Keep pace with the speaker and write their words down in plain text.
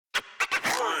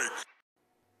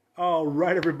All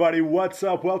right, everybody, what's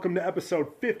up? Welcome to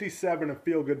episode 57 of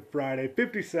Feel Good Friday,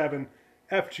 57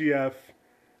 FGF.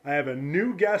 I have a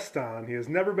new guest on. He has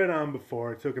never been on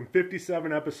before. It took him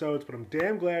 57 episodes, but I'm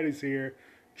damn glad he's here.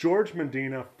 George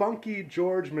Medina, funky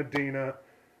George Medina.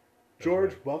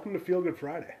 George, welcome to Feel Good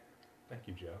Friday. Thank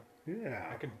you, Joe. Yeah.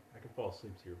 I can fall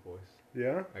asleep to your voice.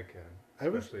 Yeah? I can.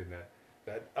 Especially in that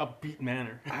upbeat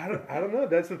manner. I don't know.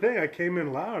 That's the thing. I came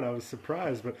in loud. I was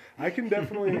surprised. But I can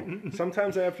definitely...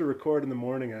 Sometimes I have to record in the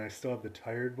morning and I still have the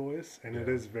tired voice. And it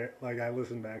is very... Like, I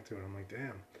listen back to it. I'm like,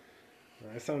 damn.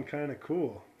 I sound kind of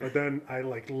cool. But then I,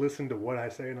 listen to what I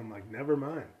say and I'm like, never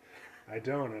mind. I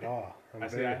don't at all. I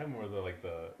have more of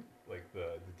the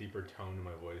deeper tone in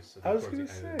my voice. I was going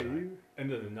to say...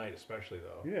 End of the night, especially,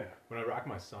 though. Yeah. When I rock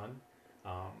my son...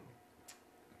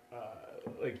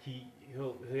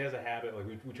 he has a habit,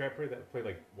 we try to play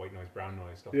like white noise, brown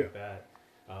noise, stuff like that,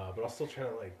 but I'll still try to,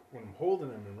 when I'm holding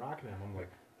him and rocking him, I'm like,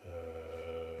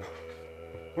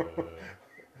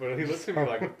 but he looks at me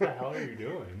like, what the hell are you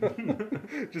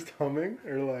doing? Just humming,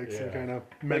 or some kind of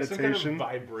meditation? Some kind of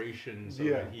vibration, so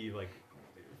that he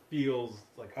feels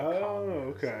like a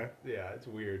calmness. Okay. Yeah, it's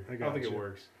weird. I don't think it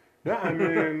works. No, I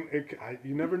mean,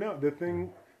 you never know.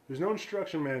 There's no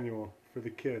instruction manual for the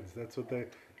kids. That's what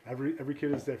every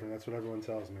kid is different. That's what everyone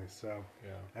tells me. So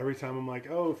every time I'm like,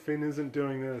 oh, Finn isn't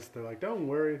doing this, they're like, don't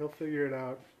worry, he'll figure it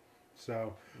out.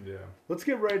 So let's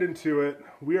get right into it.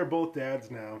 We are both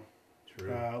dads now.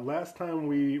 True. Last time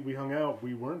we hung out,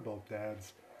 we weren't both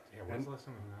dads. Yeah, when's the last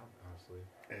time we hung out, honestly?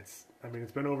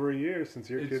 It's been over a year since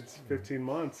your kid's 15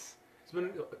 months. It's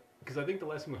been, because I think the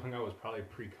last time we hung out was probably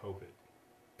pre-COVID.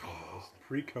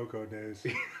 Pre-Coco days.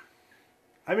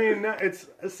 I mean, it's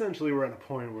essentially we're at a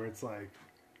point where it's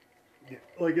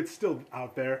it's still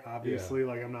out there, obviously.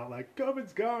 Yeah. I'm not like,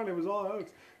 COVID's gone, it was all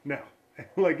hoax. No.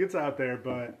 It's out there,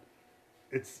 but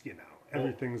it's,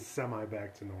 everything's semi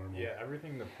back to normal. Yeah,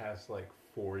 everything the past,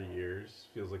 4 years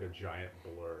feels like a giant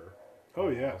blur. Oh,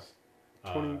 yeah.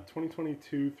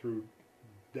 2022 through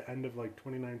the end of,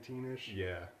 2019-ish.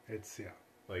 Yeah. It's,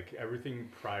 everything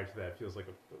prior to that feels like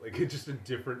just a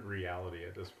different reality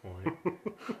at this point.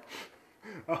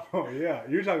 Oh, yeah.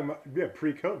 You're talking about,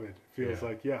 pre-COVID. Feels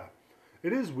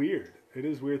It is weird. It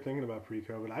is weird thinking about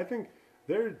pre-COVID. I think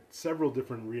there are several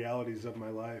different realities of my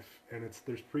life, and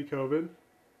there's pre-COVID,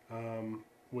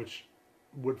 which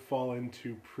would fall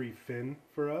into pre-Finn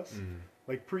for us.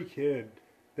 Mm. Pre-kid,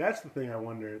 that's the thing I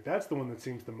wonder. That's the one that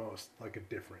seems the most like a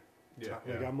different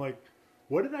time. I'm like,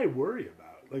 what did I worry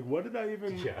about? What did I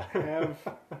even have?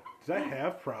 Did I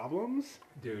have problems?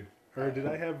 Dude. Or did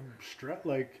I have stress?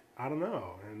 I don't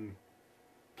know. And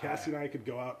Cassie and I could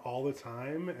go out all the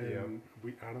time, and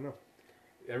I don't know.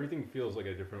 Everything feels like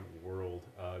a different world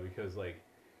because, in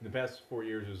the past 4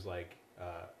 years, it was I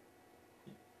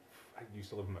used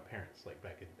to live with my parents,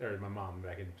 my mom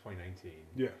back in 2019.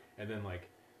 Yeah. And then,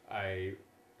 I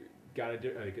got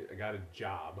a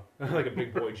job, a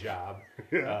big boy job,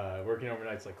 working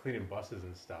overnights, cleaning buses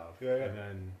and stuff. Yeah.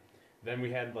 And then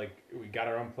we had we got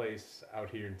our own place out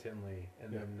here in Tinley,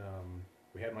 and then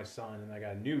we had my son, and I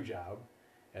got a new job,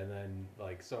 and then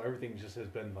so everything just has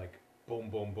been boom,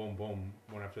 boom, boom, boom,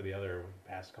 one after the other the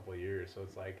past couple of years. So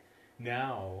it's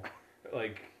now,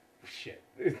 shit.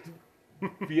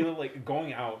 Feeling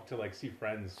going out to see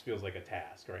friends feels like a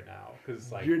task right now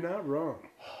because you're not wrong.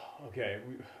 Okay,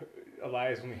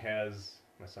 Elias only has,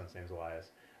 my son's name's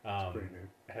Elias.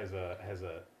 Has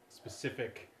a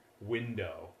specific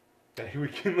window that we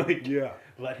can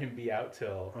let him be out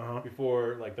till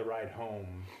before the ride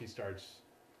home he starts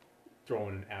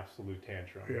throwing an absolute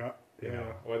tantrum. Yeah. You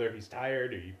know, whether he's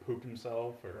tired or he pooped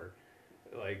himself or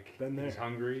he's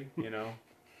hungry,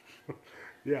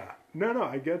 Yeah. No,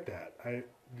 I get that.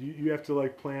 You have to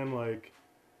plan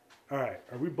all right,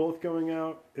 are we both going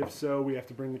out? If so, we have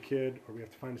to bring the kid, or we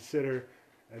have to find a sitter,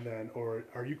 and then, or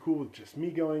are you cool with just me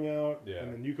going out,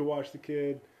 and then you can watch the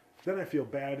kid? Then I feel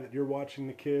bad that you're watching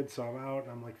the kid, so I'm out,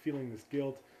 and I'm feeling this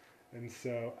guilt, and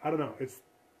so I don't know.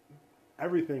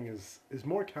 Everything is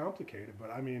more complicated, but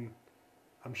I mean,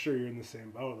 I'm sure you're in the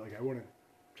same boat. I wouldn't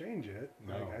change it.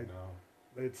 No.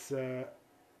 It's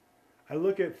I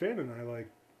look at Finn and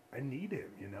I need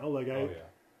him,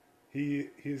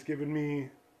 he's given me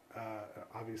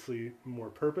obviously more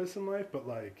purpose in life, but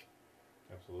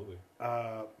absolutely.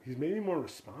 He's made me more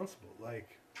responsible.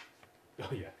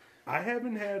 Oh yeah. I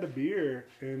haven't had a beer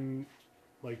in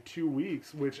 2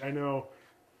 weeks, which I know,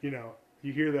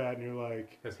 you hear that and you're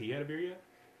like, has he had a beer yet?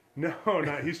 No,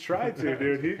 not. He's tried to,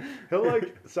 dude. He'll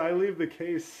so I leave the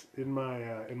case in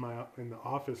the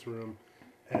office room,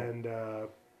 and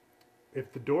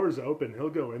if the door's open, he'll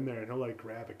go in there and he'll like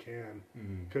grab a can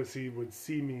because he would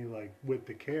see me like with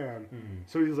the can.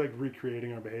 So he's like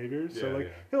recreating our behaviors. So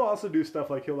like he'll also do stuff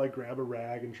like he'll like grab a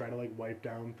rag and try to like wipe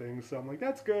down things. So I'm like,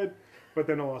 that's good. But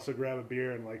then he'll also grab a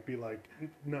beer and like be like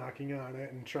knocking on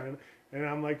it and trying. And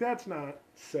I'm like, that's not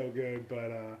so good.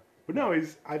 But no,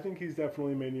 I think he's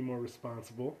definitely made me more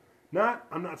responsible.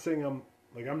 I'm not saying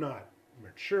I'm not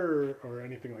mature or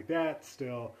anything like that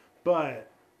still, but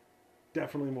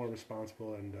definitely more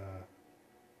responsible, and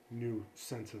new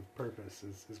sense of purpose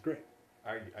is great.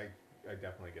 I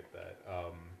definitely get that.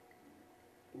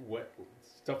 What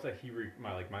stuff that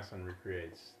my son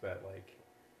recreates that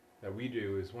we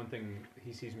do is one thing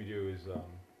he sees me do is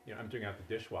emptying out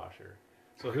the dishwasher.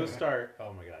 So he'll start.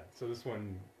 Oh my god! So this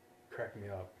one cracked me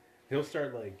up. He'll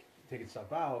start like taking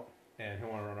stuff out, and he'll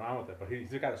want to run around with it. But he's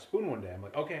got a spoon one day. I'm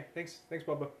like, okay, thanks,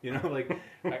 Bubba.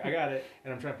 I got it.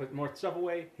 And I'm trying to put more stuff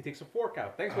away. He takes a fork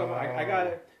out. Thanks, Bubba. I got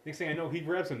it. Next thing I know, he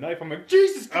grabs a knife. I'm like,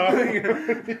 Jesus!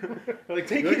 Like,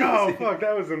 take it. Oh, fuck,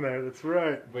 that was in there. That's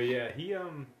right. But yeah, he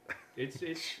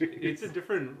it's a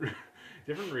different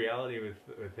reality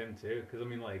with him too. Because I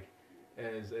mean, like,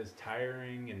 as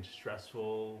tiring and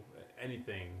stressful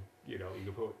anything you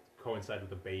could coincide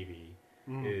with a baby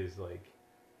is like.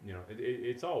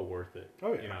 It's all worth it.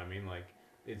 Oh yeah. You know what I mean? Like,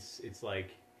 it's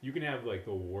like you can have like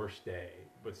the worst day,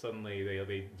 but suddenly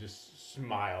they just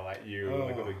smile at you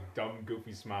like with a dumb,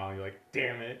 goofy smile. And you're like,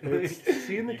 damn it!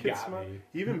 Seeing the kids smile.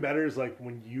 Even better is like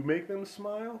when you make them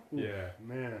smile. Ooh, yeah.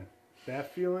 Man,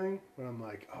 that feeling when I'm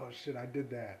like, oh shit, I did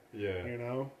that. Yeah.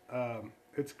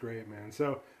 It's great, man.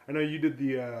 So I know you did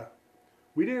the.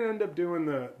 We didn't end up doing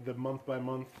the month by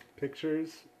month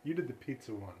pictures. You did the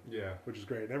pizza one, which is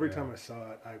great. And every time I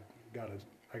saw it, I got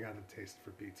a taste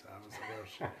for pizza. I was like, oh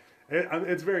shit!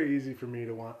 It's very easy for me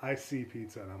to want. I see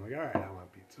pizza and I'm like, all right, I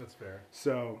want pizza. That's fair.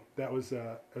 So that was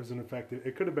it was an effective.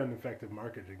 It could have been an effective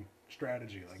marketing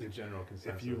strategy. Like the general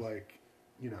consensus. If you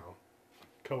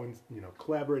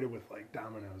collaborated with like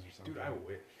Domino's or something. Dude, I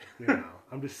wish.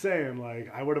 I'm just saying,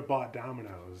 like, I would have bought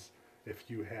Domino's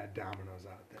if you had Domino's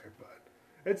out there, but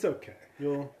it's okay.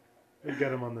 You'll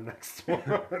get them on the next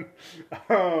one.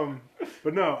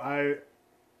 But no,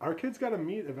 our kids got to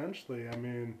meet eventually. I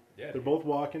mean, they're both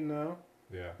walking now.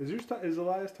 Yeah. Is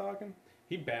Elias talking?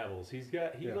 He babbles.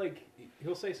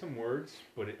 He'll say some words,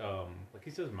 but like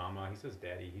he says mama, he says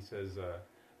daddy, he says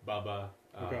baba.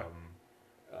 Okay.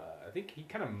 I think he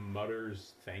kind of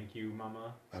mutters thank you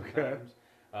mama sometimes.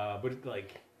 Okay. But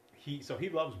he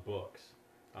loves books.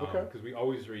 Because we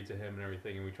always read to him and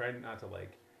everything, and we try not to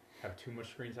like have too much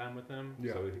screen time with him.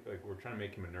 Yeah. So like we're trying to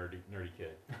make him a nerdy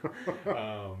kid.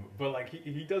 But like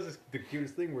he does the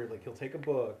cutest thing where like he'll take a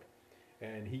book,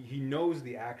 and he knows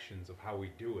the actions of how we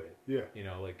do it.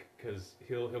 Yeah. Like because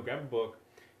he'll grab a book,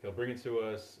 he'll bring it to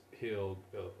us, we'll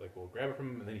grab it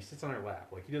from him, and then he sits on our lap.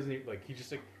 Like he doesn't like he just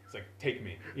like it's like take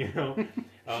me.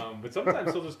 But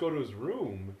sometimes he'll just go to his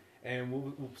room. And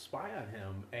we'll spy on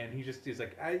him, and he's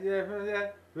like,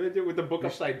 with the book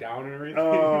upside down and everything.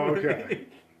 Oh, okay.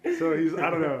 So he's,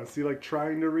 I don't know, is he like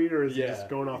trying to read, or is he just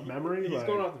going off memory? He's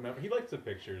going off the memory. He likes the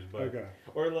pictures, but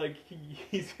or like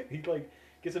he like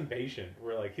gets impatient,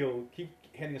 where like he'll keep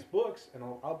handing us books, and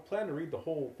I'll plan to read the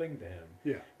whole thing to him.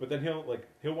 Yeah. But then he'll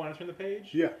want to turn the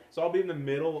page. Yeah. So I'll be in the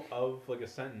middle of like a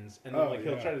sentence, and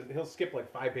then he'll skip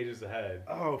like 5 pages ahead.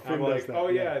 Oh, Finn I'm like,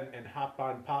 that, and hop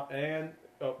on pop and.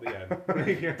 Oh, the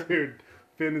end. Dude,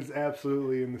 Finn is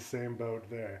absolutely in the same boat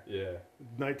there. Yeah.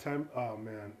 Nighttime, oh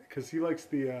man. Because he likes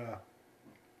the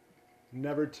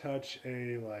never touch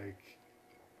a, like,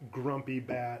 grumpy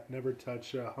bat, never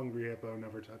touch a hungry hippo,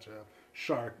 never touch a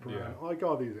shark, piranha, like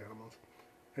all these animals.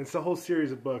 And it's a whole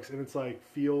series of books, and it's like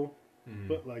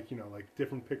but like, like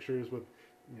different pictures with,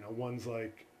 one's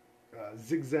like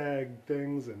zigzag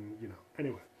things, and,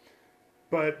 anyway.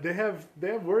 But they have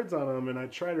words on them, and I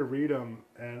try to read them,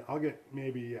 and I'll get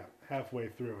maybe halfway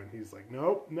through, and he's like,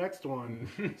 "Nope, next one."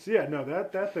 So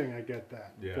that thing I get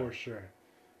that for sure.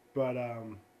 But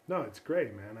no, it's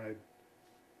great, man.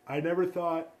 I never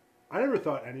thought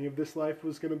any of this life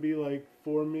was gonna be like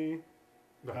for me.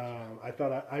 I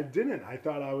thought I didn't. I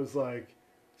thought I was like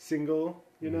single,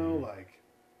 like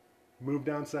move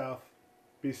down south,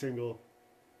 be single.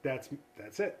 That's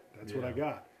it. That's what I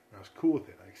got. I was cool with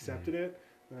it. I accepted it.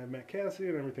 And I met Cassie,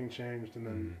 and everything changed. And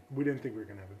then we didn't think we were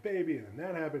gonna have a baby, and then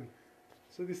that happened.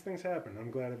 So these things happen.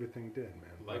 I'm glad everything did,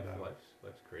 man.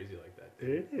 Life's crazy like that.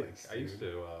 It is. Like, I used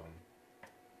to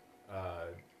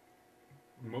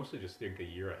mostly just think a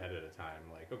year ahead at a time.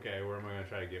 Like, okay, where am I gonna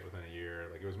try to get within a year?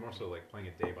 Like, it was more so like playing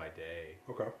it day by day.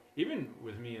 Okay. Even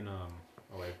with me and my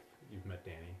wife, you've met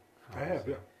Danny. I have,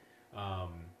 yeah.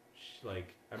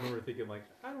 like, I remember thinking, like,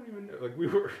 I don't even know. Like, we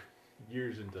were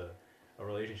years into a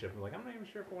relationship, and like, I'm not even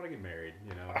sure if I want to get married,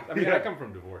 you know? I mean, I come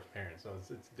from divorced parents, so it's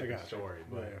a different story.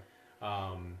 But,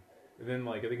 then,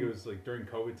 like, I think it was, like, during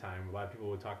COVID time, a lot of people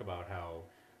would talk about how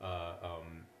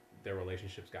their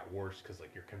relationships got worse because,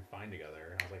 like, you're confined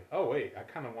together. And I was like, oh, wait, I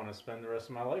kind of want to spend the rest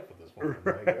of my life with this woman.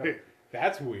 Right. Like,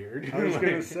 that's weird. I was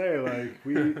going to say, like,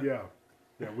 we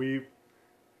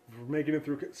were making it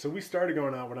through. So we started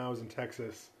going out when I was in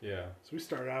Texas. Yeah. So we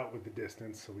started out with the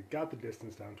distance. So we got the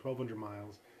distance down, 1,200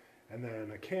 miles. And then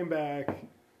I came back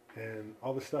and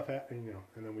all this stuff happened, you know,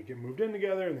 and then we get moved in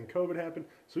together and then COVID happened.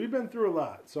 So we've been through a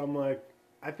lot. So I'm like,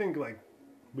 I think, like,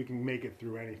 we can make it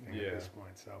through anything at this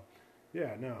point. So,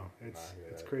 yeah, no, it's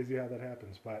crazy how that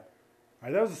happens. But, all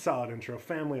right, that was a solid intro.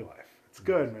 Family life. It's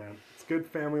good, man. It's good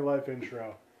family life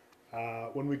intro.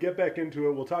 When we get back into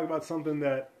it, we'll talk about something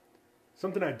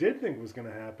I did think was going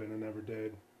to happen and never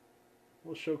did. A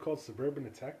little show called Suburban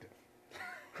Detective.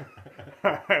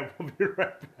 All right, we'll be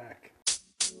right back.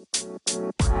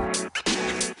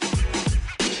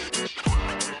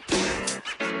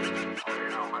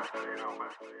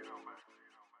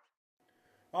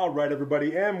 All right,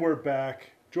 everybody, and we're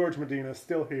back. George Medina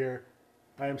still here.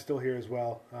 I am still here as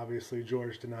well. Obviously,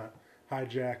 George did not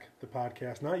hijack the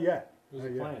podcast. Not yet. It was a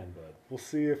plan, but we'll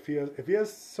see if he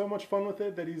has so much fun with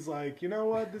it that he's like, you know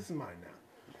what, this is mine now.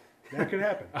 That could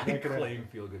happen. I claim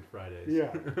Feel Good Fridays.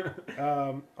 Yeah.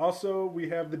 Also, we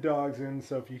have the dogs in,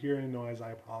 so if you hear any noise,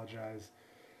 I apologize.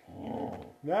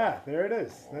 There it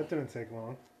is. That didn't take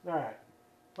long. All right.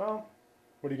 Well,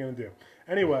 what are you going to do?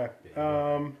 Anyway,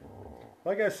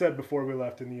 like I said before we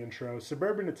left in the intro,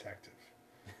 Suburban Detective.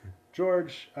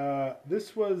 George,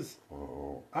 this was,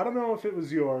 I don't know if it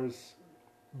was yours,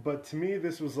 but to me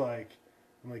this was like,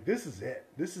 I'm like, this is it.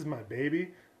 This is my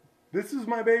baby. This is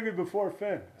my baby before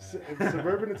Finn.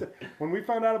 Suburban Detective. When we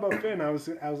found out about Finn, I was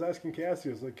asking Cassie,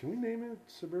 I was like, can we name it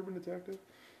Suburban Detective?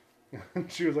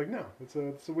 And she was like, no, it's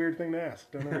a weird thing to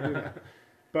ask. Don't ever do that.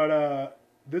 But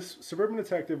this Suburban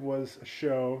Detective was a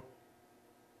show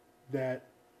that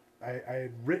I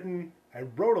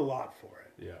wrote a lot for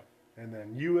it. Yeah. And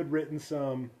then you had written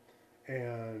some,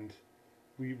 and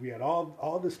we had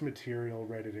all this material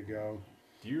ready to go.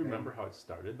 Do you remember how it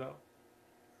started, though?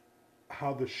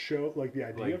 How the show, like the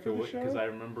idea for the show? Because I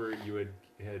remember you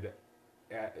had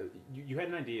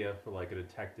an idea for like a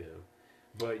detective,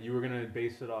 but you were gonna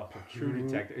base it off of True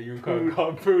Detective. You were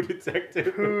called Pooh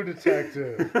Detective. Pooh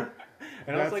Detective.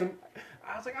 And I was like,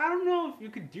 I don't know if you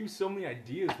could do so many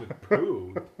ideas with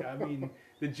Pooh. I mean,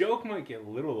 the joke might get a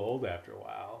little old after a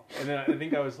while. And then I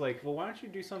think I was like, well, why don't you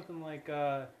do something like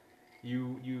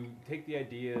you take the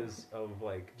ideas of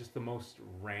like just the most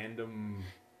random,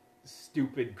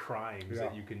 stupid crimes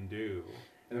that you can do,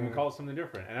 and then we call it something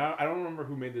different. And I don't remember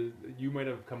who made you might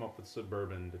have come up with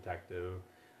Suburban Detective,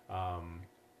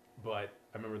 but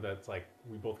I remember that's like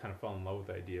we both kind of fell in love with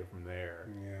the idea from there.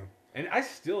 Yeah. And I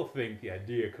still think the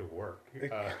idea could work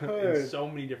in so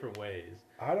many different ways.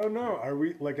 I don't know. Are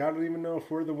we like? I don't even know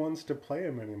if we're the ones to play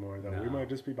him anymore. Though we might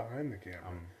just be behind the camera.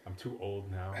 I'm too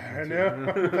old now. I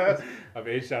know. I've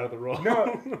aged out of the role.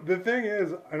 No, the thing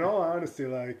is, in all honesty,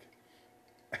 like,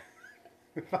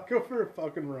 if I go for a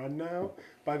fucking run now,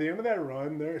 by the end of that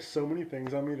run, there are so many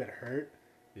things on me that hurt.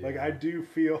 Yeah. Like, I do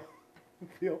feel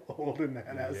old in that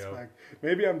aspect.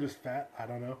 Maybe I'm just fat. I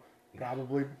don't know.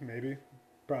 Probably. Maybe.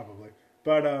 Probably.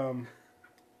 But,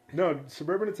 no,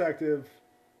 Suburban Detective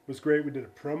was great. We did a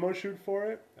promo shoot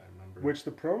for it. I remember. Which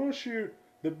the promo shoot,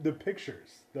 the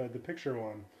pictures, the picture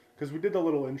one, because we did the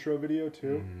little intro video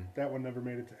too. Mm-hmm. That one never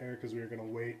made it to air because we were going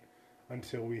to wait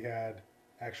until we had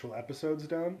actual episodes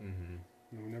done. Mm-hmm.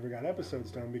 And we never got episodes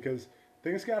done because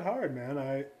things got hard,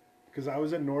 man. Because I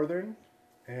was at Northern,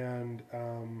 and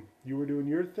you were doing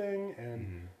your thing,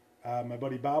 and my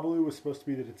buddy Babalu was supposed to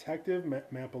be the detective.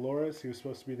 Matt Baloris, he was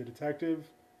supposed to be the detective.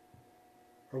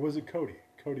 Or was it Cody?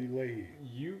 Cody Leahy.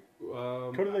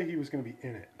 Cody Leahy was going to be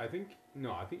in it. I think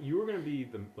you were going to be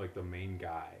the main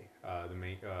guy.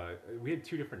 We had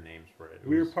two different names for it.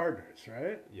 We were partners,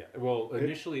 right? Yeah. Well,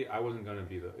 initially I wasn't going to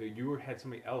be you had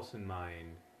somebody else in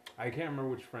mind. I can't remember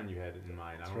which friend you had in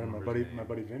mind. I don't remember my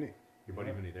buddy Vinny. Your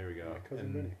buddy Vinny. There we go. My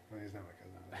cousin Vinny. No, he's not my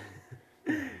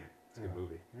cousin. It's a good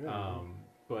movie. Yeah,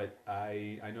 but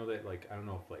I know that like I don't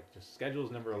know if like just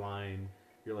schedules never align.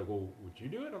 You're like, well, would you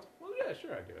do it? I was like, well, yeah,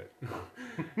 sure, I'd do it.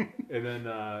 And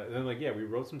then like, yeah, we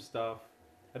wrote some stuff.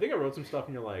 I think I wrote some stuff,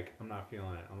 and you're like, I'm not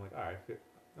feeling it. I'm like, all right,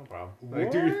 no problem.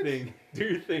 Like, do your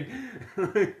thing.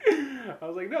 I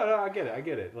was like, no, I get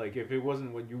it. Like, if it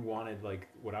wasn't what you wanted, like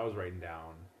what I was writing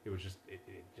down, it was just it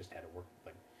just had to work.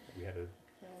 Like, we had to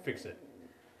fix it.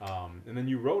 And then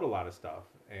you wrote a lot of stuff,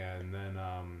 and then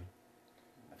I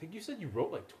think you said you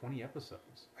wrote like 20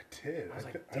 episodes. I did. I was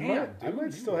like, damn, I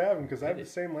might still have them because I have the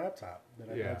same laptop that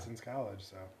I've had since college,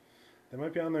 so they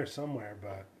might be on there somewhere.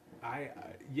 But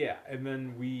and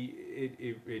then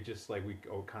it just like we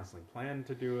constantly planned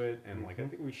to do it, and like I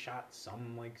think we shot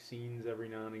some like scenes every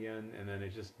now and again, and then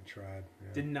it just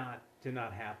did not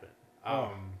happen.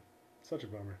 Such a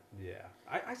bummer. Yeah,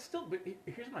 I still. But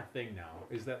here's my thing now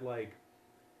is that like,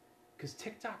 because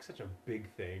TikTok's such a big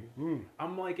thing,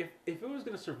 I'm like if it was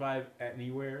gonna survive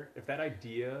anywhere, if that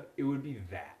idea, it would be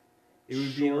that. It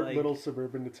would be like little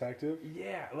suburban detective.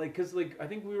 Yeah, like because like I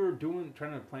think we were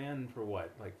trying to plan for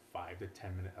what like 5 to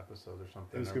 10 minute episodes or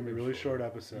something. It was gonna be really short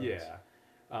episodes. Yeah,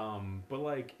 but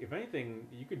like if anything,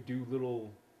 you could do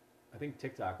little. I think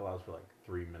TikTok allows for like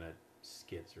 3-minute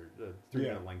skits or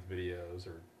 3-minute length videos,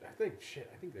 or I think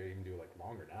they even do like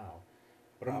longer now.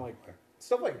 But I'm like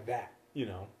stuff like that,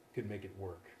 could make it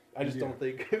work. I just don't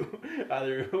think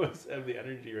either of us have the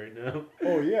energy right now.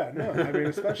 Oh yeah, no. I mean,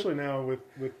 especially now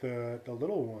with the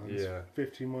little ones. Yeah.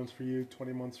 15 months for you,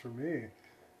 20 months for me.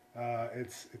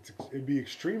 It'd be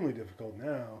extremely difficult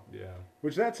now. Yeah.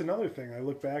 Which that's another thing. I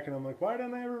look back and I'm like, why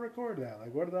didn't I ever record that?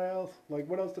 Like, what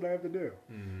else did I have to do?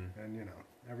 Mm-hmm. And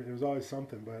it was always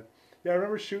something. But yeah, I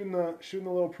remember shooting the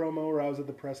little promo where I was at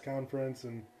the press conference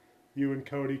and you and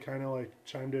Cody kind of like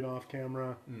chimed in off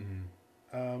camera. Mm-hmm.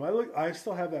 I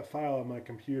still have that file on my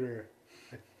computer.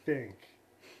 I think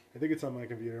it's on my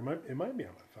computer. It might be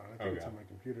on my phone. I think it's on my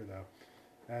computer though.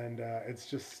 And it's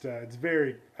just it's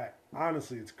very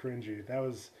honestly it's cringy. That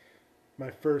was my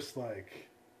first like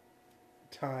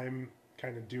time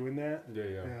kind of doing that.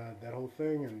 Yeah. That whole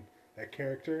thing and that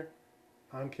character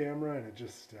on camera, and it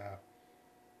just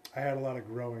I had a lot of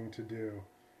growing to do.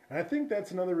 And I think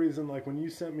that's another reason. Like when you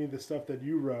sent me the stuff that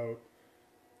you wrote,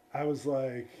 I was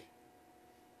like,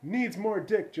 needs more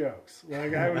dick jokes.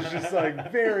 Like I was just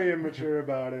like very immature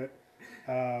about it.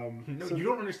 You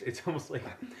don't understand. It's almost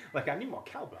like I need more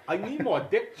cowbell. I need more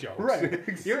dick jokes. Right.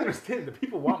 Exactly. You don't understand. The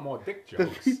people want more dick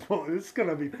jokes. It's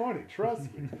gonna be funny.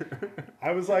 Trust me.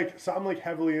 I was like, so I'm like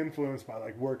heavily influenced by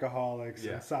like Workaholics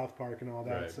and South Park and all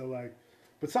that. Right. So like,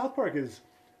 but South Park is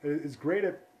great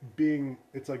at being.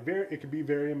 It's like it can be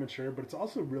very immature, but it's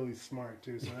also really smart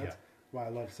too. So that's why I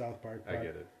love South Park. But, I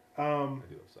get it. I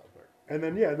do love South Park. And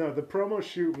then the promo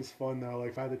shoot was fun though.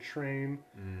 Like by the train,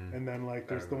 and then like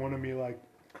there's the one of me like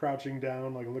crouching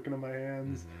down, like looking at my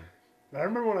hands. Mm-hmm. I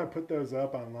remember when I put those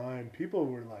up online, people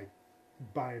were like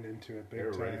buying into it big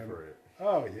time. They were ready for it.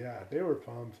 Oh yeah, they were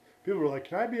pumped. People were like,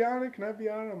 "Can I be on it? Can I be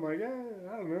on it?" I'm like, "Yeah,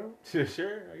 I don't know. Sure.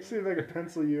 See if I can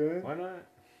pencil you in. Why not?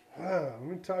 Let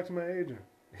me talk to my agent."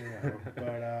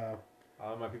 But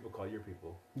I'll let my people call your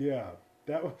people. Yeah,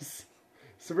 that was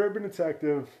Suburban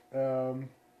Detective.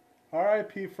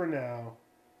 R.I.P. for now.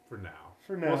 For now.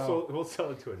 We'll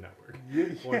sell it to a network. Yeah,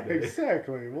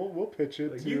 exactly. We'll pitch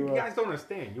it like, to... You guys don't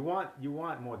understand. You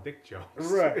want more dick jokes.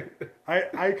 Right.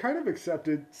 I kind of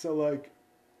accepted... So, like,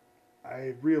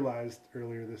 I realized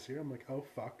earlier this year, I'm like, oh,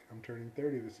 fuck, I'm turning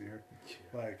 30 this year.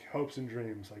 Yeah. Like, hopes and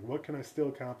dreams. Like, what can I still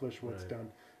accomplish? What's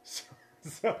done? So,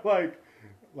 like,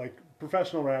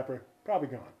 professional rapper, probably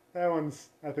gone. That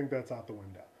one's... I think that's out the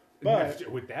window. But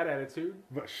with that attitude,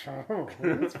 but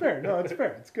that's fair. No, that's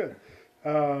fair. It's good.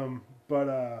 So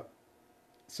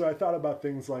I thought about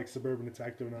things like Suburban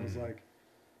Detective, and I was like,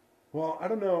 well, I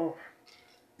don't know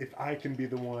if I can be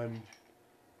the one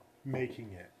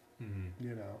making it.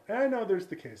 Mm-hmm. And I know there's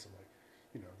the case of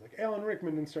like Alan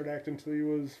Rickman didn't start acting until he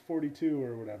was 42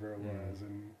 or whatever it was,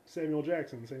 and Samuel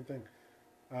Jackson, same thing.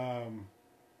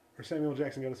 Or Samuel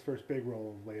Jackson got his first big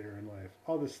role later in life.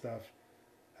 All this stuff.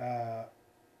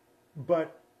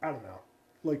 But I don't know,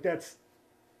 like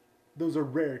those are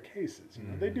rare cases.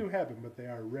 They do happen, but they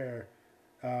are rare.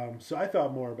 So I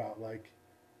thought more about like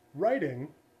writing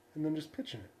and then just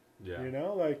pitching it. Yeah.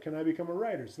 Like can I become a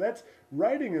writer? So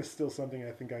writing is still something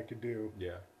I think I could do.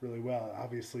 Yeah. Really well.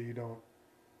 Obviously, you don't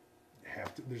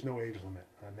have to. There's no age limit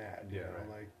on that. You know? Right.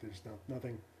 Like there's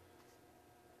nothing.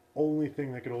 Only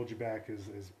thing that could hold you back is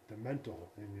the mental,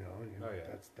 and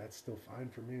that's still fine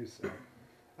for me. So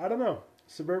I don't know.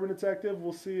 Suburban Detective,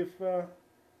 we'll see if it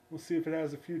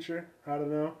has a future. I don't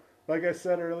know. Like I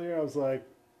said earlier, I was like,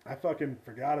 I fucking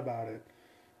forgot about it.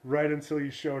 Right until you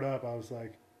showed up, I was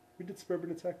like, we did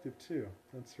Suburban Detective too.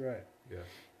 That's right. Yeah.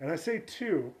 And I say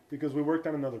two because we worked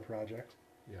on another project.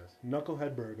 Yes.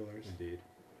 Knucklehead Burglars. Indeed.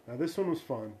 Now this one was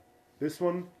fun. This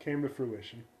one came to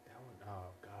fruition. That one,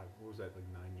 oh God, what was that, like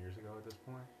 9 years ago at this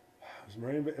point?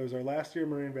 It was our last year at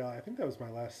Moraine Valley. I think that was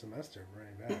my last semester at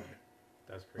Moraine Valley.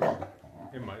 That's crazy.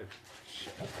 It might have.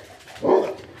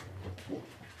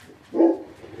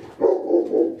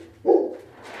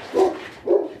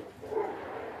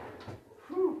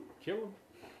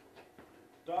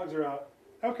 Dogs are out.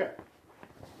 Okay.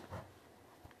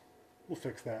 We'll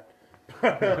fix that.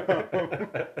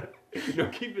 No,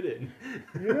 keep it in.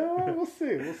 You know what? We'll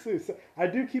see. We'll see. So, I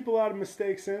do keep a lot of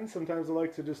mistakes in. Sometimes I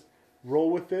like to just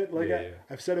roll with it. Like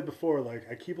I've said it before. Like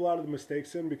I keep a lot of the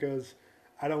mistakes in because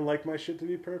I don't like my shit to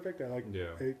be perfect. I like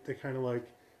they kind of like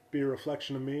be a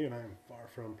reflection of me, and I am far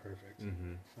from perfect.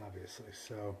 Obviously.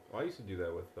 So. Well, I used to do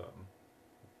that with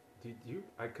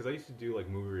because I used to do like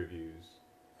movie reviews.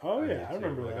 Oh yeah, I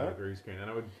remember like, that. On a green screen,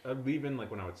 and I'd leave in like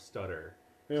when I would stutter.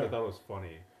 Yeah. I thought it was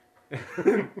funny.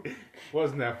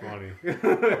 Wasn't that funny?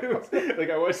 Like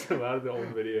I watched a lot of the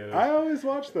old videos. I always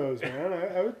watch those, man.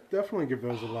 I would definitely give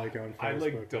those a like on Facebook. I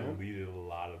like deleted a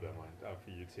lot of them on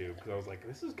YouTube because I was like,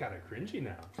 this is kind of cringy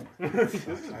now. This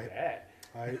is bad.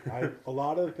 A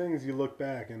lot of the things you look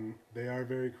back and they are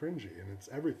very cringy, and it's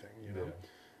everything, you know.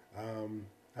 Yeah.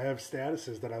 I have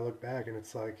statuses that I look back and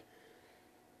it's like,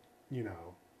 you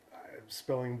know,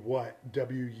 spelling what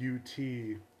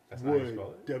W-U-T. That's not how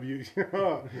you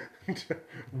spell it.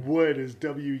 Wood is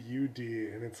W-U-D,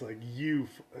 and it's like you.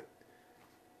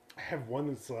 I have one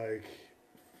that's like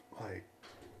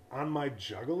on my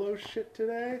juggalo shit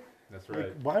today. That's right.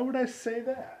 Like, why would I say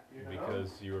that? You know?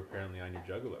 Because you were apparently on your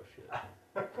juggalo shit.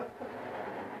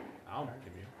 I'll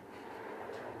give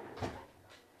you.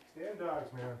 Stand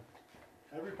dogs, man.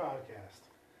 Every podcast.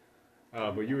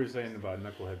 But you were saying about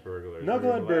Knucklehead Burglars.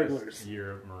 Knucklehead Burglars.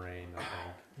 Year of Moraine, I think.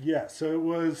 Yeah, so it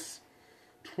was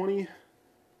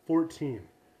 2014.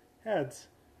 Heads.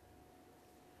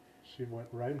 She went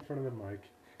right in front of the mic.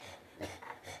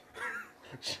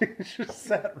 She just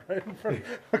sat right in front of...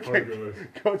 Okay,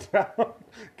 go down.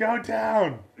 Go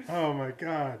down. Oh, my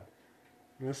God.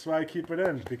 And that's why I keep it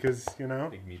in, because, you know...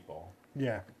 Big meatball.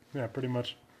 Yeah, pretty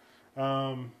much.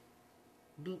 But,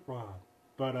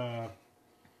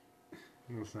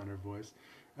 that's not her voice.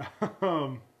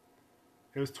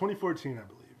 It was 2014, I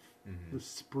believe. The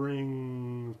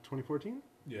spring of 2014?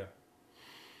 Yeah.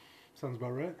 Sounds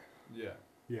about right? Yeah.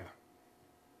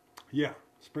 Yeah,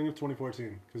 spring of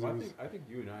 2014. Well, I think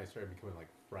you and I started becoming like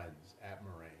friends at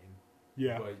Moraine.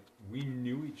 Yeah. But we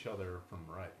knew each other from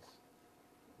Rice.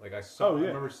 Like I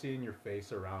remember seeing your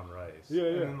face around Rice. Yeah,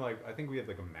 and then like I think we had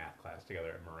like a math class together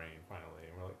at Moraine finally,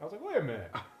 and I was like, wait a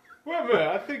minute.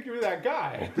 I think you were that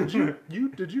guy. Did you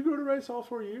go to Rice all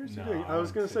 4 years? No, you didn't. I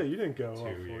was gonna say you didn't go all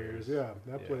 4 years. years. Yeah,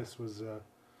 that place was a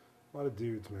lot of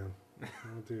dudes, man. A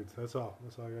lot of dudes. That's all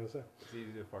I gotta say. It's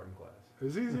easy to fart in class. It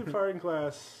was easy to fart in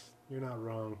class. You're not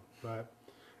wrong, but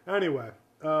anyway,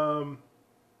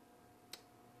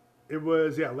 it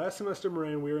was last semester at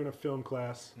Moraine. We were in a film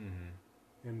class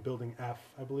in Building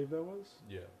F, I believe that was.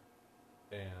 Yeah,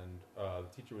 and the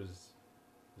teacher was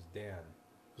Dan.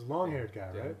 It was a long-haired guy,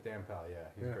 right? Dan Powell, yeah,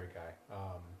 he's a great guy.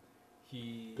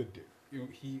 Good dude.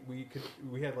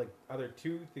 We had like either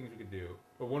two things we could do,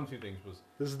 or one of two things was.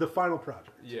 This is the final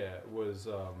project. Yeah, it was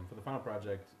for the final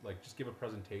project, like just give a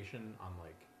presentation on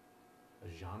like a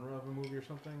genre of a movie or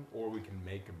something, or we can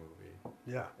make a movie.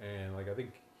 Yeah. And like I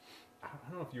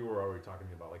don't know if you were already talking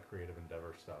to me about like creative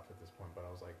endeavor stuff at this point, but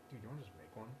I was like, dude, you want to just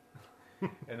make one?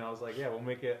 And I was like, yeah, we'll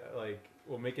make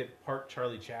it part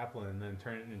Charlie Chaplin and then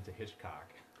turn it into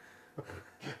Hitchcock.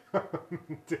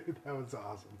 Dude, that was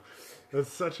awesome.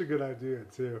 That's such a good idea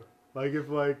too. Like if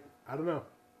I don't know.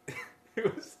 It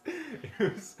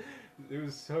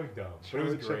was so dumb. But it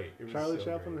was great. It was Charlie so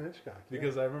Chaplin great. and Hitchcock. Yeah.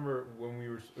 Because I remember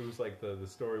when it was like the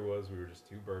story was we were just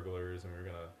two burglars and we were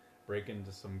gonna break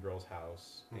into some girl's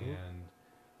house and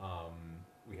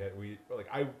we had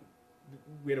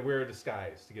to wear a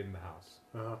disguise to get in the house.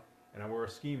 And I wore a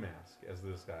ski mask as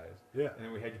the disguise. Yeah. And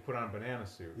then we had you put on a banana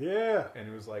suit. Yeah. And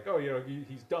it was like, oh,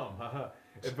 he's dumb, haha.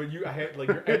 But I had like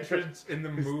your entrance in the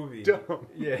movie. Dumb.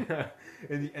 Yeah.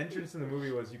 And the entrance in the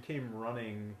movie was you came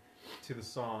running to the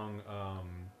song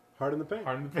Heart in the Pain.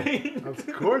 Heart in the Pain. Of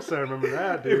course I remember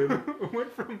that, dude.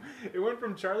 It went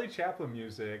from Charlie Chaplin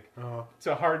music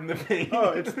to Heart in the Pain. Oh,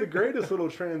 it's the greatest little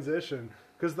transition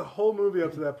because the whole movie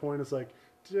up to that point is like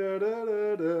da, da,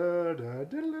 da, da, da,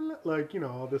 da, like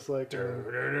all this like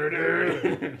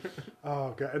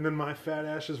oh god, and then my fat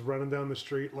ass is running down the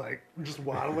street like just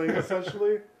waddling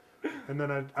essentially, and then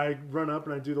I run up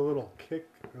and I do the little kick,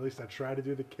 or at least I try to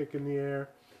do the kick in the air,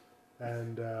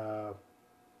 and oh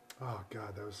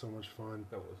god, that was so much fun.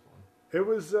 That was fun. It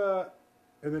was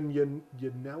and then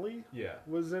Yanelli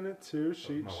was in it too.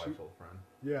 She my wife's old friend.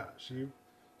 Yeah, she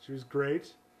was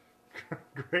great.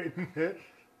 Great in it.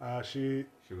 She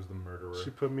was the murderer. She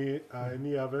put me in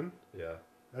the oven. Yeah.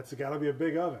 That's got to be a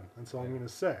big oven. That's all I'm going to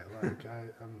say. Like,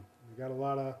 you got a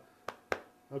lot of...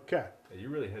 Okay. Yeah, you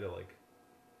really had to, like,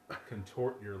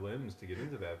 contort your limbs to get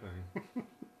into that thing.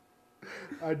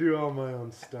 I do all my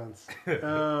own stunts.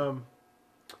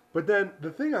 But then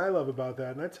the thing I love about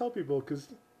that, and I tell people, because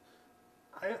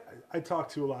I talk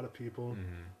to a lot of people,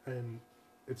 and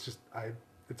it's just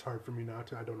it's hard for me not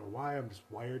to. I don't know why. I'm just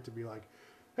wired to be like,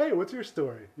 hey, what's your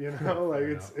story? You know, like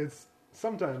it's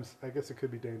sometimes I guess it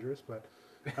could be dangerous, but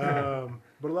a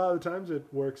lot of the times it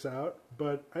works out.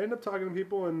 But I end up talking to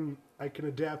people, and I can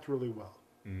adapt really well,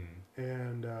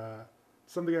 and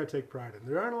something I take pride in.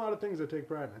 There aren't a lot of things I take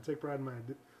pride in. I take pride in my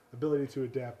ability to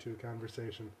adapt to a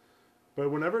conversation. But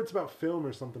whenever it's about film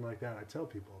or something like that, I tell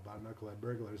people about Knucklehead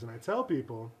Burglars, and I tell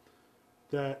people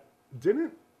that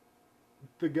didn't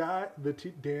the guy,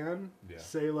 Dan,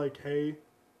 say like, "Hey,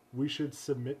 we should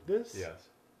submit this"? Yes.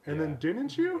 And then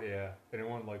didn't you? Yeah. And it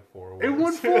won like 4 awards. It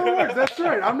won 4 awards. That's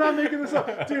right. I'm not making this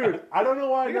up, dude. I don't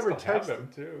know why I never texted them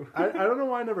too. I don't know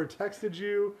why I never texted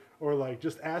you or like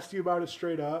just asked you about it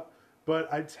straight up. But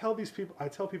I tell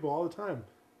people all the time.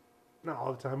 Not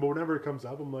all the time, but whenever it comes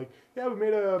up, I'm like, yeah, we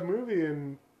made a movie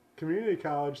in community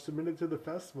college, submitted to the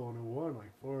festival, and it won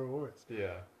like 4 awards.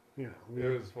 Yeah. You know,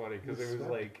 it was funny because it was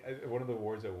like one of the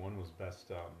awards that won was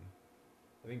best,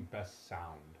 I think best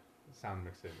sound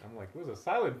mixing. I'm like, it was a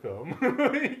silent film.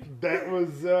 That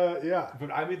was, yeah.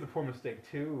 But I made the poor mistake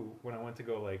too when I went to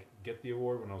go like get the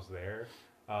award when I was there,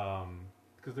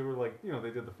 because they were like, you know,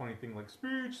 they did the funny thing like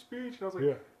speech, and I was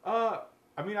like,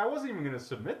 I mean, I wasn't even going to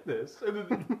submit this. And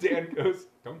then Dan goes,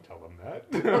 don't tell them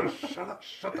that. No, shut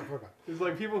the fuck up. It's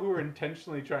like people who were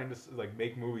intentionally trying to like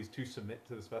make movies to submit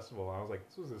to this festival. And I was like,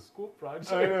 this was a school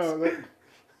project. I know.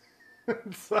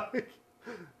 It's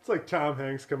like Tom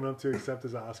Hanks coming up to accept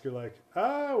his Oscar like,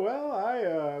 well,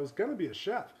 I was going to be a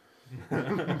chef.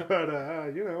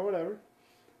 But, you know, whatever.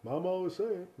 Mom always say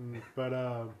it. But,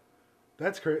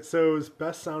 that's great. So it was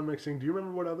best sound mixing. Do you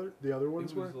remember what the other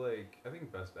ones were? It was like, I think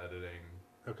best editing.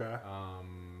 Okay.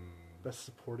 Best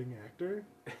supporting actor,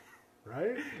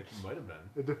 right? It might have been.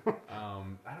 I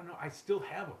don't know. I still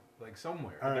have them, like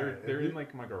somewhere. They're in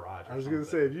like my garage. I was gonna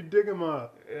say, if you dig them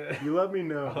up, you let me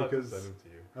know because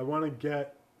I want to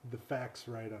get the facts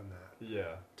right on that.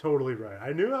 Yeah. Totally right.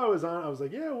 I knew I was on. I was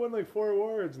like, yeah, I won like 4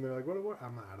 awards, and they're like, what award? I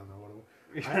don't know what award.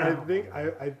 I think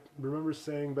I remember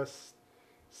saying best.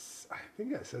 I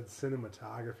think I said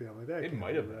cinematography. I'm like, that it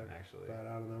might have been actually, but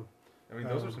I don't know. I mean,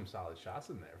 those are some solid shots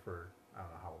in there for I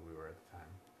don't know how old we were at the time,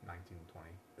 19,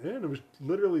 20. And it was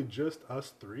literally just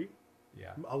us 3.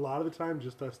 Yeah. A lot of the time,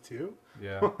 just us 2.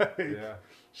 Yeah. Yeah.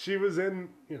 She was in,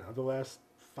 you know, the last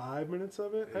 5 minutes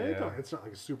of it. Yeah. It's not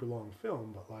like a super long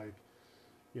film, but like,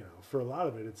 you know, for a lot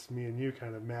of it, it's me and you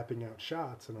kind of mapping out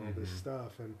shots and all this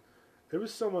stuff, and it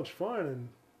was so much fun.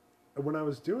 And when I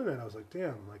was doing that, I was like,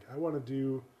 damn, like I want to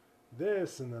do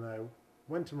this. And then I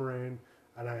went to Moraine,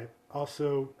 and I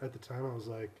also, at the time, I was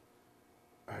like,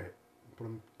 all right, but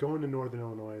I'm going to Northern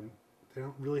Illinois, and they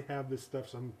don't really have this stuff,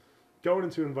 so I'm going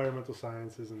into environmental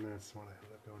sciences, and that's what I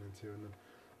ended up going into. And then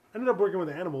I ended up working with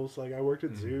animals. Like, I worked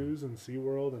at zoos and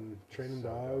SeaWorld and training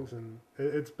dogs, and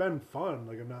it's been fun.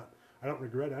 Like, I don't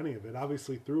regret any of it.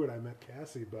 Obviously, through it, I met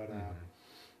Cassie, but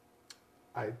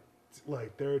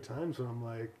there are times when I'm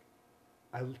like,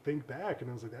 I think back, and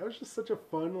I was like, that was just such a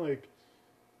fun, like,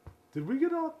 did we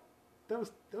get all, that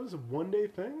was a 1-day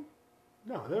thing?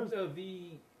 No, that was,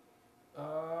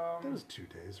 that was 2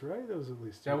 days, right? That was at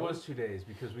least 2 days. That was 2 days,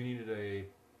 because we needed a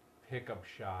pickup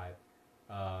shot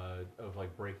of,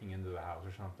 like, breaking into the house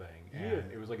or something,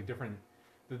 and it was, like, a different,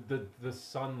 the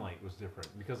sunlight was different,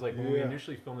 because, like, when we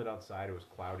initially filmed it outside, it was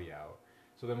cloudy out,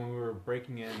 so then when we were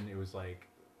breaking in, it was, like,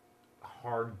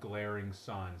 hard glaring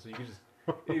sun, so you could just,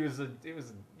 it was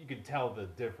you could tell the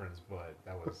difference, but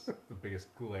that was the biggest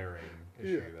glaring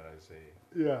issue that I see.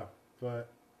 Yeah, but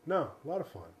no, a lot of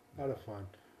fun.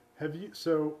 Have you,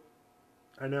 so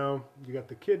I know you got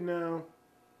the kid now,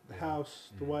 the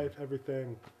house, the wife,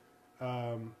 everything.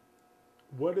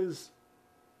 What is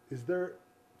there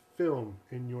film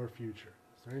in your future?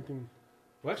 Is there anything?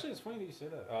 Well, actually, it's funny that you say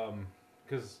that,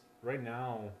 because right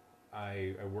now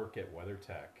I work at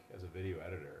WeatherTech as a video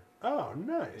editor. Oh,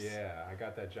 nice. Yeah, I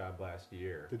got that job last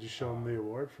year. Did you show him the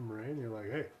award from Rain? You're like,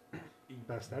 hey,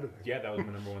 best editing. Yeah, that was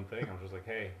my number one thing. I was just like,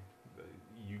 hey,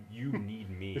 you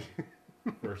need me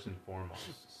first and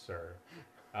foremost, sir.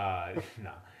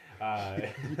 No.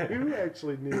 You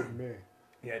actually need me.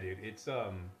 Yeah, dude. It's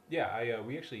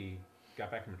we actually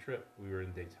got back from a trip. We were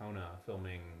in Daytona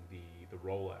filming the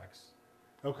Rolex.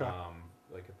 Okay.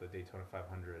 Like at the Daytona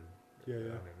 500. Yeah. I don't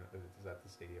even know, is that the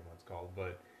stadium what it's called?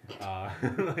 But the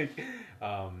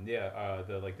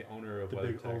owner of the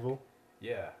WeatherTech. big oval.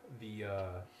 Yeah, the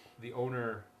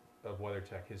owner of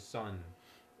WeatherTech, his son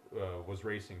was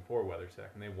racing for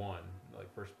WeatherTech, and they won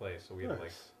like first place. So we had to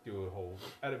like Nice. do a whole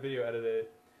edit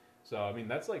it. So I mean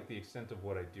that's like the extent of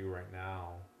what I do right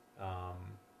now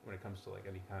when it comes to like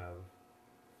any kind of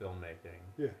filmmaking.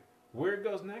 Yeah. Where it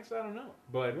goes next, I don't know.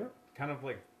 But Yeah. kind of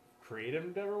like creative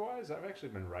endeavor wise, I've actually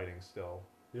been writing still.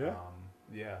 Yeah.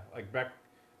 Yeah. Like back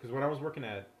because when I was working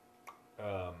at I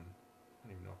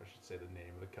don't even know if I should say the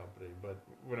name of the company, but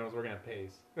when I was working at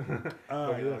Pace,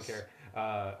 I don't care.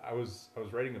 I was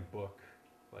writing a book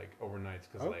like overnights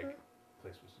because like the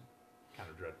place was kind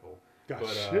of dreadful. Gotcha.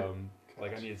 But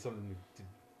like I needed something to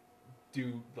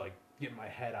do, like get my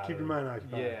head out. Keep your mind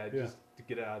occupied. Yeah, just to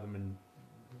get out of the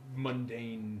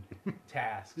mundane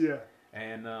tasks. Yeah.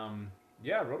 And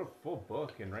yeah, I wrote a full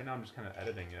book, and right now I'm just kind of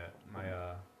editing it.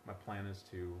 My plan is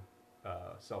to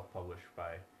self-publish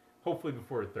by hopefully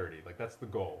before 30. Like that's the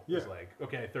goal. Yeah. It's like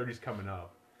okay, 30's coming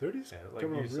up. 30's like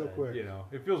coming up real quick. You know,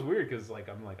 it feels weird because like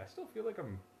I'm like I still feel like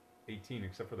I'm 18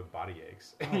 except for the body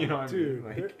aches. Oh, you know what dude,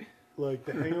 I mean? like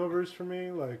the hangovers for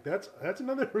me, like that's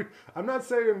another. I'm not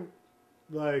saying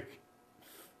like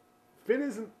Finn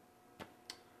isn't.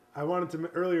 I wanted to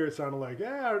earlier. It sounded like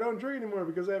I don't drink anymore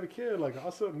because I have a kid. Like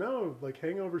also no, like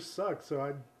hangovers suck, so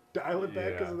I dial it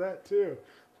back because of that too.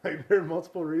 Like there are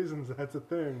multiple reasons that's a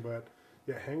thing, but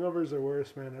yeah, hangovers are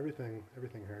worse, man. Everything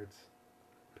hurts,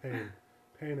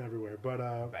 pain everywhere. But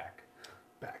back,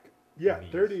 yeah,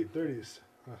 knees. 30s.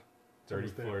 30,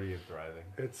 flirty, and thriving.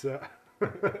 It's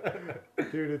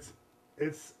dude,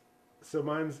 it's so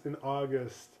mine's in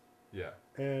August. Yeah.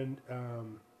 And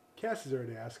Cassie's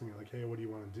already asking me like, hey, what do you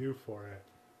want to do for it?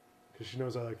 Because she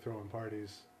knows I like throwing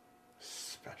parties,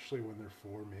 especially when they're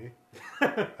for me.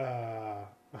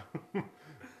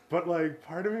 But like,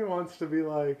 part of me wants to be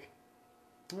like,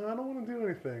 well, I don't want to do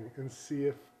anything, and see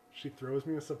if she throws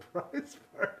me a surprise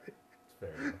party.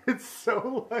 Fair. It's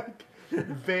so like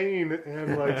vain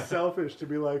and like selfish to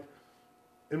be like,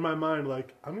 in my mind,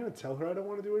 like I'm gonna tell her I don't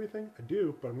want to do anything. I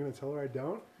do, but I'm gonna tell her I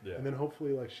don't. Yeah. And then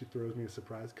hopefully like she throws me a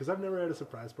surprise because I've never had a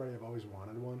surprise party. I've always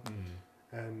wanted one.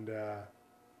 Mm-hmm. And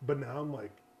but now I'm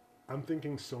like, I'm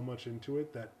thinking so much into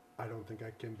it that I don't think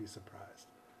I can be surprised.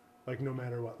 Like no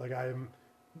matter what, like I am.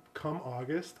 Come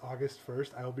August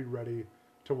 1st, I'll be ready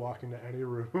to walk into any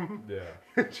room. Yeah.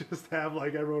 And just have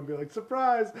like everyone be like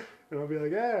surprise, and I'll be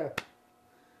like, yeah.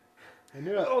 I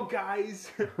knew it. Oh,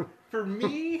 guys, for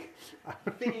me,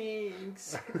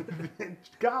 thanks.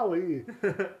 Golly,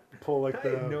 pull like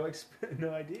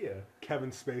no idea.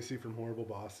 Kevin Spacey from Horrible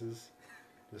Bosses,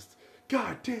 just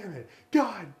God damn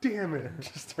it,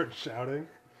 just start shouting.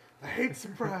 I hate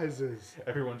surprises.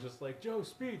 Everyone's just like, Joe,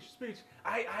 speech.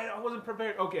 I wasn't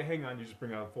prepared. Okay, hang on. You just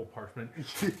bring out a full parchment.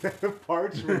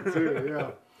 Parchment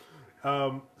too.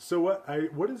 Yeah. So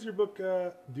what is your book?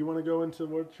 Do you want to go into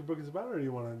what your book is about, or do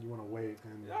you want to wait?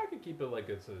 And yeah, I can keep it like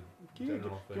it's a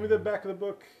general thing. Give me the back of the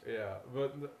book. Yeah,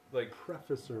 but like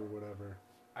preface or whatever.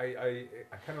 I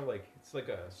kind of like it's like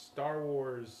a Star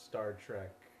Wars, Star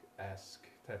Trek-esque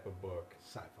type of book.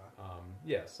 Sci-fi.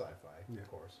 Yeah, sci-fi, of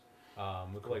course.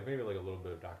 With like maybe like a little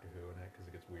bit of Doctor Who in it because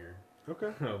it gets weird.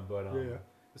 Okay. But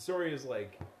the story is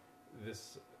like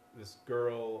this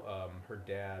girl, her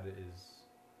dad is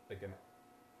like an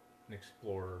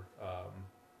explorer,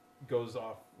 goes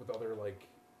off with other like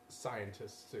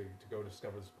scientists to go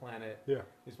discover this planet. Yeah.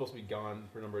 He's supposed to be gone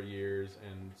for a number of years,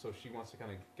 and so she wants to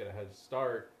kind of get a head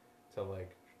start to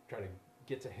like try to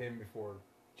get to him before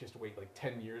she has to wait like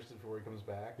 10 years before he comes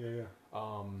back. Yeah.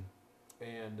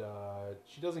 And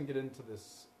she doesn't get into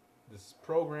this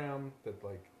program that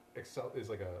like is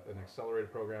like an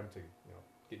accelerated program to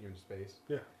get you into space.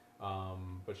 Yeah.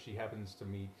 But she happens to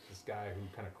meet this guy who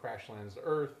kind of crash lands to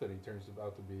Earth, and he turns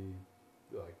out to be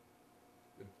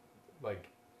like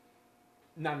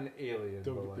not an alien,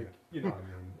 but like you know what I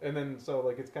mean. And then so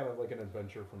like it's kind of like an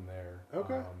adventure from there.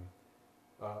 Okay.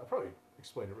 I probably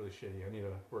explained it really shitty. I need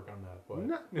to work on that.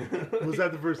 But was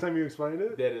that the first time you explained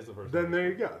it? That is the first. Then time there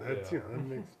you go. That's that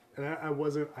makes. And I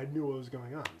knew what was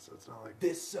going on, so it's not like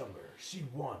this summer she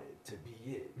wanted to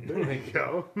be in. There you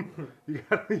go. you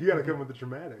gotta come with the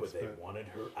dramatics. But they wanted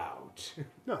her out.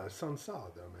 No, it sounds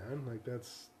solid though, man. Like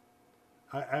that's.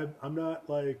 I'm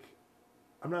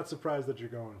not surprised that you're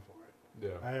going for it.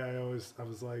 Yeah. I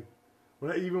was like,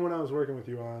 even when I was working with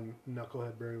you on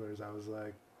Knucklehead Burglars, I was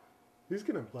like, he's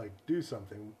gonna like do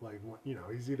something like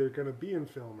he's either gonna be in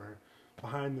film or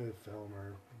behind the film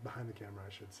or behind the camera,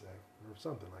 I should say, or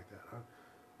something like that. I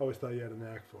always thought you had a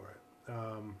knack for it.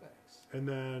 Thanks. And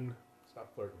then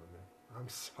stop flirting with me. I'm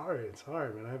sorry, it's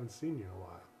hard, man. I haven't seen you in a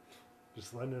while.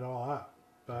 Just letting it all out.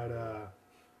 But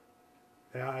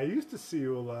yeah, I used to see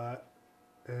you a lot,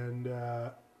 and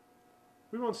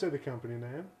we won't say the company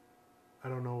name, I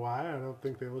don't know why. I don't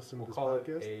think they listen to this call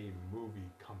podcast. It a movie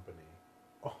company.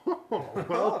 Oh,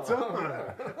 well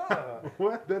done.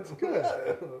 What? That's good.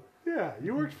 Yeah,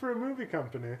 you worked for a movie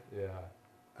company. Yeah.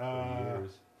 For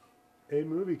years. A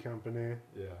movie company.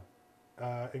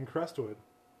 Yeah. In Crestwood.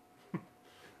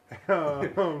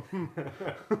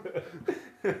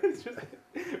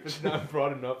 It's not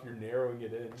broad enough. You're narrowing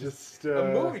it in. Just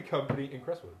a movie company in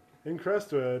Crestwood. In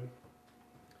Crestwood,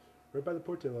 right by the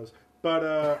Portillo's.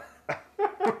 But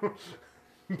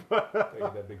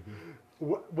that big beef.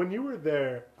 When you were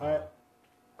there, I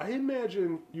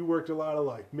imagine you worked a lot of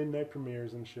like midnight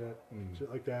premieres and shit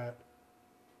like that.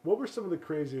 What were some of the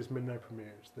craziest midnight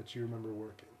premieres that you remember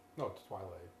working? No, it's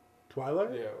Twilight.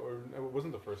 Twilight? Yeah, or it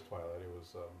wasn't the first Twilight. It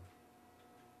was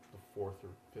the fourth or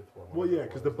fifth one. Well, yeah,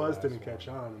 because the buzz didn't catch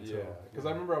on. Until, yeah, because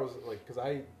I remember I was like, because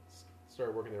I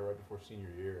started working there right before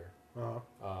senior year,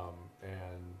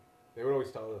 and they would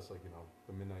always tell us like, you know,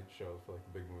 the midnight shows for like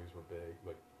the big movies were big,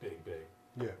 like big.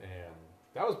 Yeah. And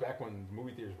that was back when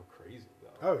movie theaters were crazy,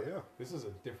 though. Oh yeah. This is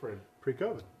a different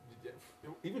pre-COVID.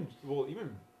 Even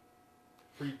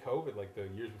pre-COVID, like the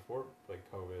years before like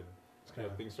COVID, you know,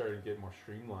 things started to get more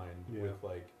streamlined with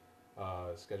like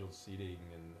scheduled seating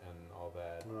and all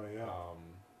that. Oh yeah.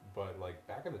 But like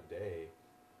back in the day,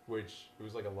 which it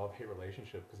was like a love-hate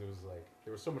relationship because it was like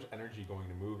there was so much energy going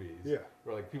to movies. Yeah.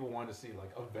 Where like people wanted to see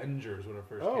like Avengers when it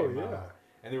first came out,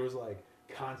 and there was like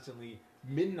constantly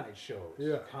midnight shows.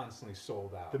 Yeah. Constantly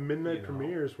sold out. The midnight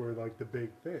premieres were like the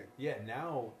big thing. Yeah.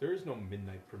 Now there is no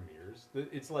midnight premieres.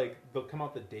 It's like they'll come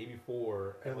out the day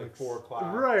before at like 4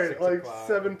 o'clock. Right. 6 like o'clock.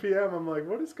 7 p.m. I'm like,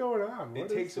 what is going on? It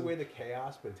takes away the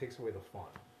chaos, but it takes away the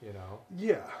fun. You know.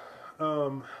 Yeah.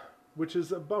 Which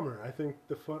is a bummer. I think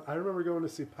the fun. I remember going to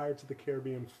see Pirates of the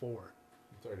Caribbean 4.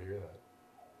 I'm sorry to hear that.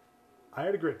 I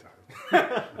had a great time.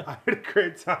 I had a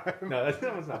great time. No, that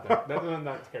one's not that. That one's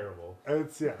not terrible.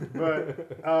 It's but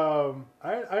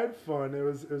I had fun. It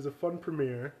was a fun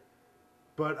premiere.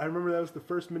 But I remember that was the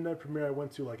first midnight premiere I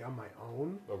went to like on my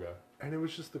own. Okay. And it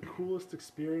was just the coolest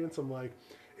experience. I'm like,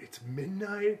 it's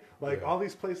midnight. Like all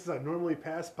these places I normally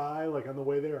pass by, like on the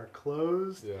way there, are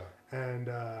closed. Yeah. And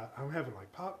I'm having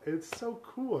like pop. It's so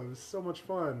cool. It was so much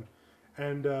fun.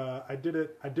 And I did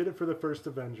it for the first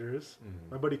Avengers.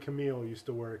 Mm-hmm. My buddy Camille used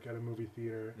to work at a movie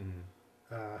theater,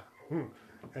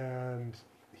 and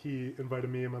he invited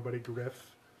me and my buddy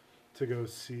Griff to go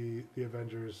see the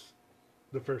Avengers,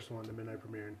 the first one, the midnight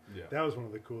premiere. And that was one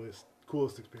of the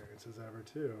coolest experiences ever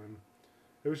too. And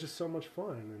it was just so much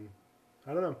fun. And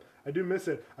I don't know, I do miss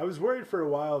it. I was worried for a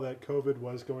while that COVID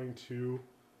was going to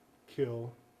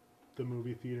kill the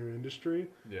movie theater industry.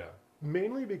 Yeah.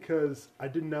 Mainly because I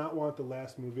did not want the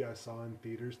last movie I saw in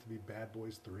theaters to be Bad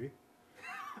Boys 3.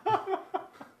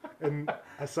 And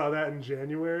I saw that in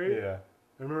January. Yeah.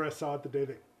 I remember I saw it the day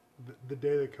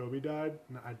that Kobe died.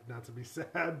 Not to be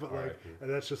sad, but like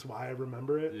that's just why I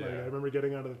remember it. Yeah. Like I remember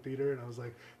getting out of the theater and I was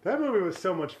like, that movie was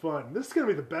so much fun. This is gonna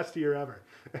be the best year ever.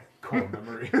 Core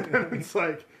memory. And it's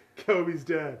like Kobe's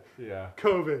dead. Yeah.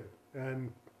 COVID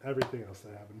and everything else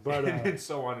that happened, but and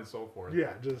so on and so forth.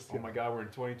 Yeah, just my God, we're in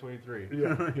 2023.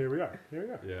 Yeah, here we are.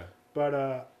 Yeah,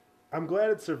 but I'm glad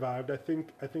it survived. I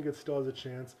think it still has a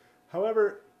chance.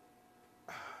 However,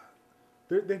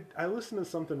 I listened to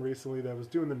something recently that was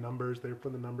doing the numbers. They were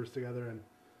putting the numbers together,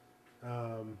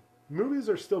 and movies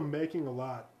are still making a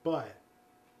lot, but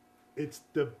it's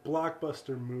the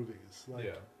blockbuster movies.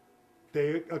 Like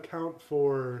they account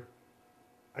for.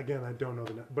 Again, I don't know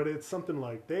but it's something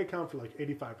like they account for like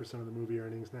 85% of the movie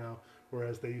earnings now,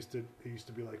 whereas it used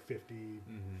to be like 50,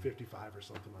 55 or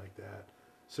something like that.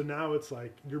 So now it's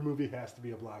like your movie has to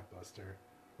be a blockbuster,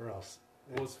 or else.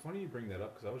 Well, it's funny you bring that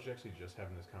up because I was actually just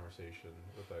having this conversation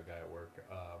with a guy at work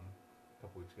a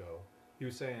couple weeks ago. He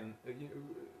was saying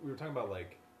we were talking about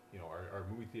like our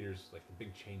movie theaters, like the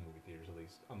big chain movie theaters at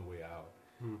least, on the way out,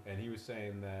 and he was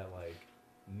saying that like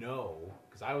no,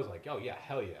 because I was like, oh yeah,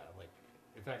 hell yeah, like.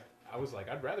 In fact, I was like,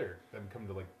 I'd rather them come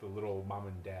to like the little mom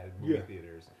and dad movie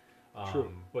theaters. True.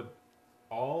 But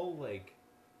all like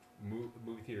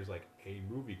movie theaters, like a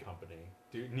movie company,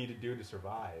 need to do to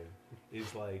survive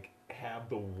is like have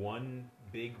the one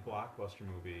big blockbuster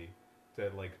movie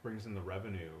that like brings in the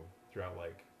revenue throughout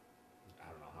like I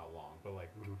don't know how long, but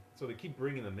like so they keep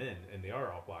bringing them in, and they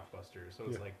are all blockbusters. So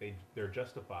it's like they're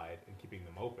justified in keeping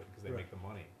them open because they make the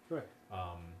money. Right.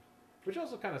 Which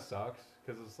also kind of sucks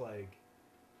because it's like.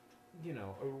 We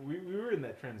were in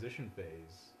that transition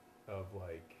phase of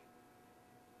like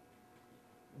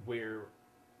where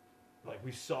like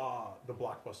we saw the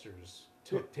blockbusters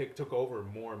took over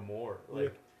more and more.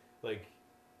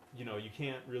 You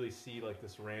can't really see like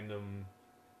this random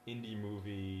indie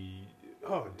movie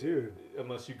Oh, dude.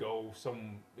 Unless you go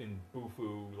some in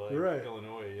Bufu, like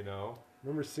Illinois, you know.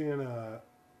 Remember seeing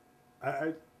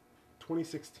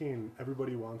 2016,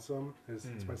 Everybody Wants Some. It's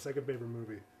my second favorite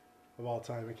movie of all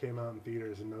time. It came out in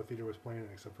theaters, and no theater was playing it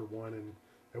except for one, and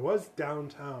it was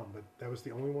downtown, but that was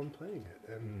the only one playing it.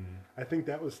 And I think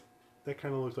that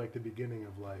kind of looked like the beginning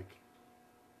of like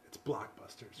it's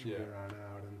blockbusters from here on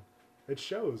out, and it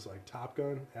shows like Top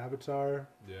Gun, Avatar.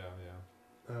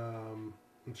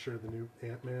 I'm sure the new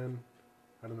Ant-Man.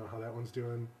 I don't know how that one's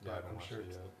doing, but I'm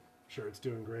sure it's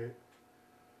doing great.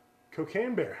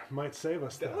 Cocaine Bear might save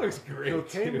us. That looks great.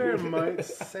 Cocaine Bear might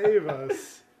save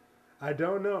us. I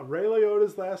don't know. Ray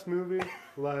Liotta's last movie,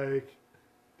 like,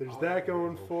 there's that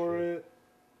going for it.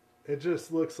 It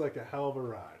just looks like a hell of a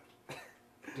ride.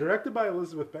 Directed by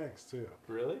Elizabeth Banks, too.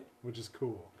 Really? Which is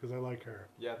cool, because I like her.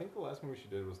 Yeah, I think the last movie she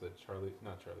did was that Charlie's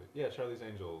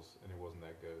Angels, and it wasn't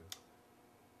that good.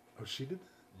 Oh, she did that?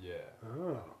 Yeah.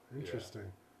 Oh, interesting.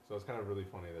 Yeah. So it's kind of really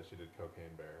funny that she did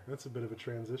Cocaine Bear. That's a bit of a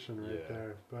transition right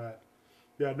there. But,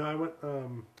 yeah, no, I went,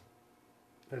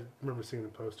 I remember seeing the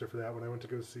poster for that when I went to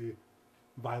go see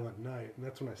Violent Night, and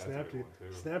that's when I snapped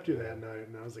you that night,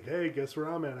 and I was like, hey, guess where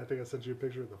I'm at? I think I sent you a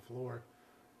picture of the floor,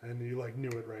 and you, like, knew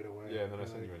it right away. Yeah, and then I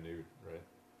sent you a nude, right?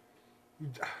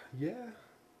 Yeah.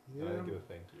 And I didn't get a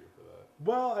thank you for that.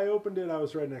 Well, I opened it, I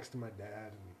was right next to my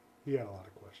dad, and he had a lot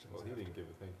of questions. Well, he didn't give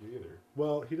a thank you either.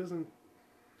 Well, he doesn't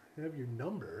have your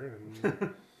number,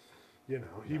 and you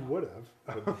know he would have.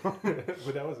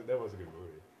 But that was a good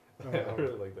movie. I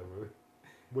really like that movie.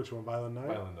 Which one, Violent Night?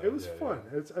 Violent Night. It was fun.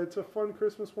 Yeah. It's a fun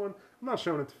Christmas one. I'm not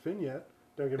showing it to Finn yet.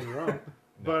 Don't get me wrong, No.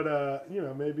 but you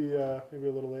know maybe a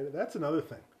little later. That's another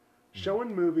thing.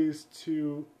 Showing movies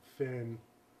to Finn,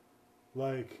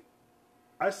 like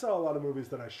I saw a lot of movies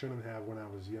that I shouldn't have when I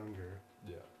was younger.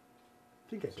 Yeah. I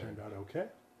think it turned out okay.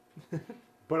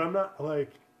 But I'm not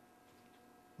like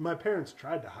my parents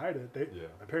tried to hide it.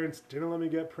 My parents didn't let me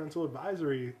get parental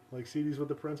advisory, like CDs with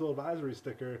the parental advisory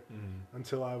sticker,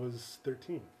 until I was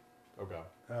 13. Okay.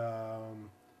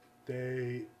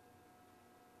 They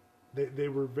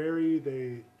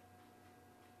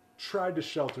tried to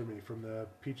shelter me from the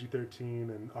PG-13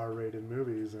 and R-rated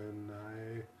movies, and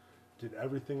I did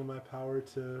everything in my power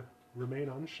to remain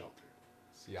unsheltered.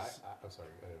 See, I'm sorry.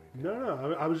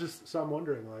 No. I was just, so I'm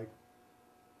wondering, like,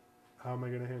 how am I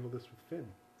going to handle this with Finn?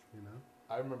 You know?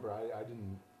 I remember I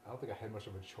don't think I had much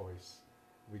of a choice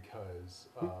because,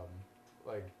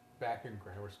 like, back in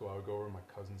grammar school, I would go over to my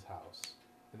cousin's house,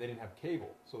 and they didn't have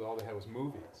cable, so all they had was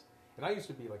movies. And I used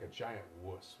to be, like, a giant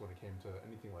wuss when it came to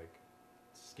anything, like,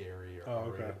 scary or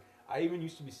R-rated. I even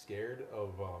used to be scared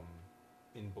of,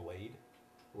 in Blade,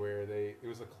 where it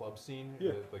was a club scene,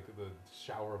 like the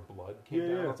shower of blood came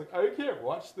down. I was like, I can't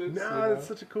watch this. No, it's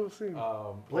such a cool scene.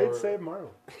 Blade saved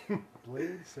Marvel.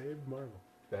 Blade saved Marvel.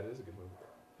 That is a good movie.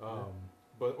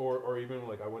 But or even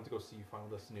like I went to go see Final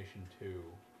Destination 2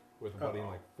 with a buddy in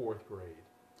like 4th grade.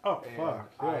 Oh, and fuck.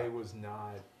 Yeah.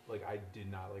 I did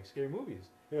not like scary movies.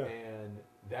 Yeah. And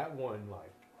that one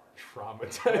like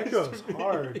traumatized That goes me.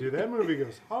 hard, dude. That movie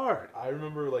goes hard. I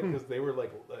remember like because they were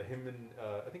like him and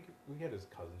I think we had his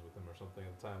cousins with him or something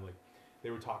at the time. Like they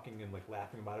were talking and like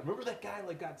laughing about it. Remember that guy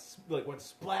like got like went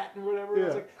splat and whatever. Yeah. I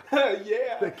was like,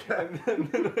 yeah.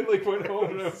 And then I like went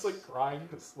home and I was like crying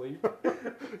to sleep.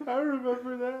 I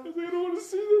remember that. I was like, I don't want to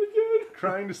see that again.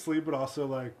 Crying to sleep, but also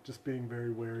like just being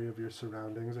very wary of your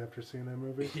surroundings after seeing that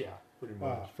movie. Yeah, pretty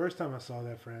much. First time I saw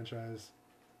that franchise,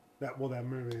 that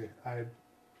movie, I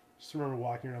just remember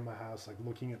walking around my house, like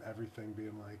looking at everything,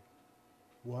 being like,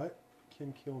 "What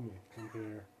can kill me from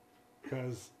here?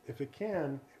 Because if it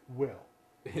can, it will.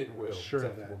 It will. Sure,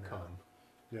 that that will now. come.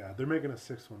 Yeah, they're making a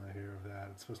 6th one. I hear of that.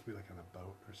 It's supposed to be like on a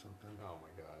boat or something. Oh my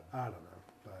god. I don't know,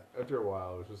 but After a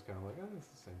while, it was just kind of like, it's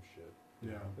the same shit.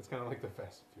 yeah, It's kind of like the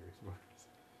Fast and Furious movies.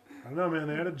 I don't know, man.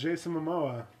 They added Jason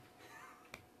Momoa.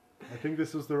 I think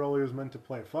this was the role he was meant to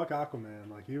play. Fuck Aquaman.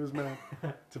 Like, he was meant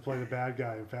to play the bad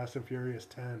guy in Fast and Furious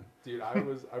 10. Dude, I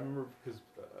remember because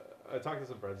I talked to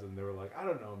some friends and they were like, I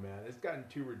don't know, man. It's gotten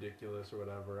too ridiculous or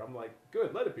whatever. I'm like,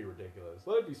 good, let it be ridiculous.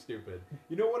 Let it be stupid.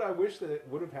 You know what I wish that it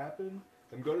would have happened?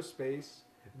 Them go to space,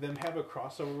 them have a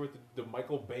crossover with the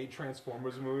Michael Bay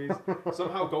Transformers movies,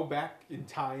 somehow go back in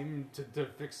time to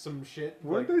fix some shit.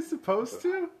 Weren't they supposed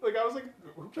to? Like, I was like,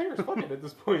 who cares? Fuck it at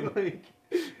this point. Like,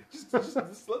 just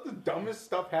let the dumbest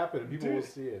stuff happen and people will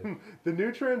see it. The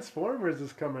new Transformers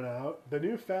is coming out. The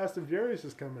new Fast and Furious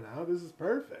is coming out. This is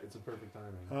perfect. It's a perfect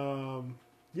timing.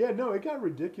 Yeah, no, it got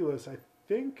ridiculous. I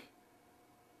think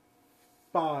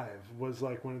 5 was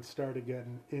like when it started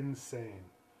getting insane.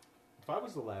 5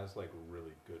 was the last like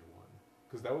really good one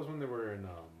because that was when they were in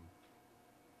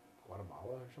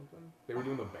Guatemala or something. They were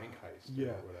doing the bank heist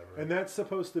or whatever. And that's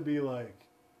supposed to be like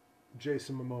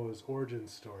Jason Momoa's origin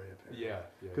story, apparently. Yeah.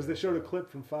 Because they showed a clip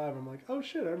from 5. I'm like, oh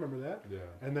shit, I remember that. Yeah.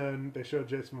 And then they showed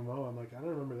Jason Momoa. I'm like, I don't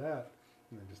remember that.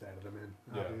 And they just added him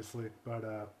in, obviously.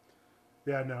 But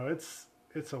yeah, no, it's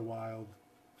a wild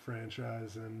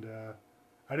franchise, and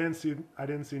I didn't see 9.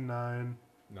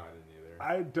 No, I didn't either.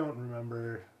 I don't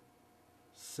remember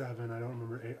 7. I don't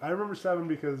remember 8. I remember 7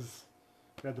 because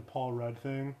we had the Paul Rudd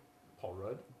thing. Paul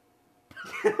Rudd?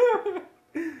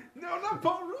 No, not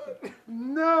Paul Rudd.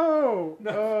 No.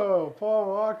 Oh, Paul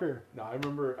Walker. No, I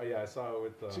remember. I saw it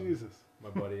with Jesus, my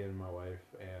buddy and my wife,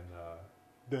 and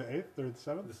the 8th or the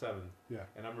 7th. The 7th. Yeah.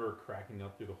 And I remember cracking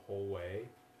up through the whole way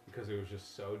because it was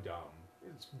just so dumb.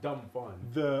 It's dumb fun.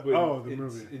 The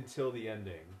movie until the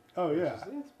ending. Oh yeah.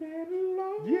 It's been a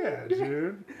long Yeah,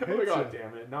 dude. I'm like, God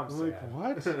damn it! Now I'm sad. Like,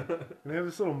 what? And they have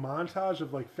this little montage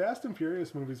of like Fast and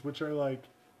Furious movies, which are like,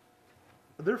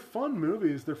 they're fun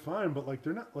movies. They're fine, but like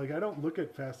they're not like, I don't look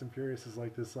at Fast and Furious as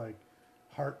like this like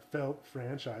heartfelt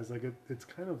franchise. Like it's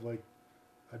kind of like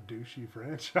a douchey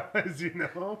franchise, you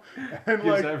know? And gives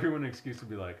like everyone an excuse to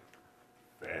be like,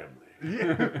 family.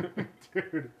 Yeah,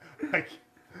 dude. Like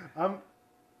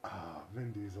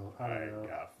Vin Diesel. I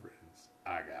got friends.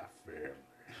 I got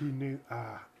He family.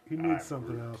 needs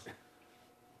something else.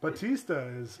 Batista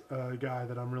is a guy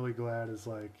that I'm really glad is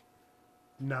like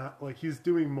not like, he's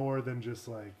doing more than just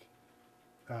like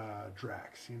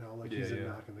Drax, you know, like he's in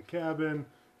Knock in the Cabin,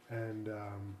 and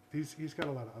he's got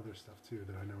a lot of other stuff too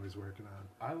that I know he's working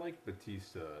on. I like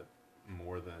Batista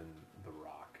more than The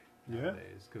Rock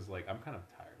nowadays because like I'm kind of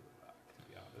tired of The Rock, to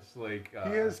be honest. Like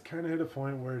he has kind of hit a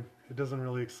point where it doesn't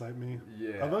really excite me,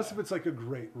 unless if it's like a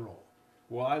great role.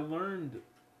 Well, I learned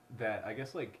that I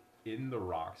guess like in The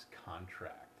Rock's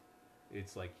contract,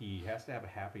 it's like he has to have a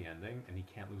happy ending and he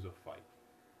can't lose a fight.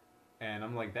 And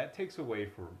I'm like, that takes away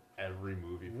from every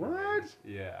movie for What?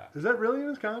 me. Yeah. Is that really in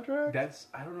his contract?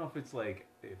 I don't know if it's like,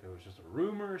 if it was just a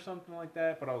rumor or something like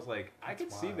that, but I was like, I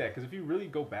could see that, because if you really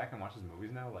go back and watch his movies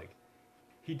now, like,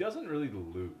 he doesn't really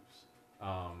lose.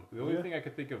 The only thing I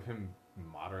could think of him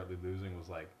moderately losing was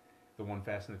like the one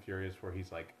Fast and the Furious where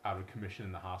he's like out of commission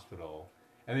in the hospital,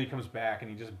 and then he comes back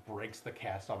and he just breaks the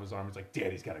cast off his arm. He's like,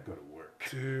 Daddy's got to go to work.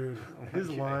 Dude,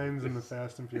 his lines in the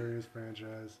Fast and Furious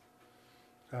franchise.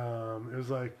 It was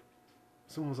like,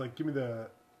 someone was like, give me the,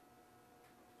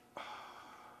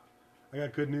 I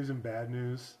got good news and bad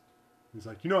news. He's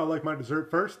like, you know, I like my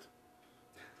dessert first.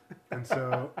 And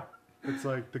so it's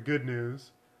like the good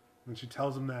news. And she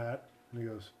tells him that, and he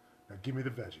goes, now give me the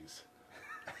veggies.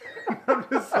 I'm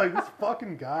just like, this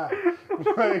fucking guy.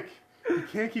 Like, you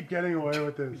can't keep getting away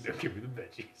with this. No, give me the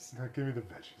veggies. Now give me the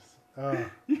veggies.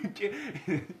 You can't.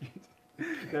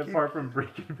 That part from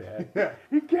Breaking Bad. Yeah.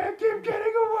 You can't keep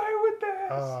getting away with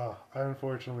this. I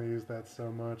unfortunately use that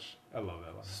so much. I love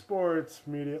that line. Sports,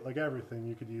 media, like everything,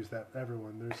 you could use that.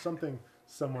 Everyone. There's something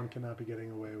someone cannot be getting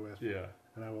away with. Yeah.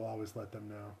 And I will always let them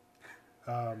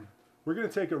know. We're going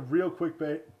to take a real quick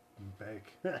bake.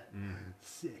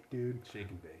 Sick, dude. Shake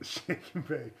and bake. Shake and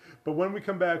bake. But when we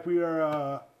come back, we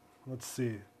are, let's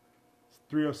see, it's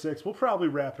 3:06. We'll probably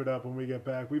wrap it up when we get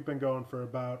back. We've been going for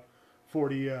about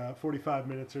 45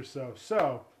 minutes or so.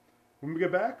 So, when we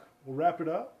get back, we'll wrap it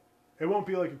up. It won't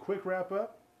be like a quick wrap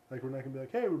up. Like, we're not going to be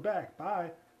like, hey, we're back, bye.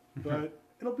 But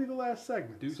it'll be the last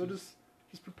segment. Deuces. So just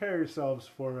prepare yourselves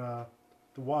for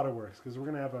the waterworks, because we're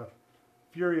going to have a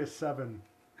Furious 7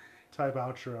 type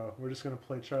outro. We're just going to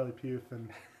play Charlie Puth and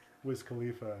Wiz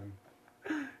Khalifa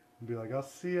and be like, I'll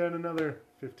see you in another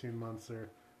 15 months. Or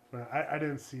I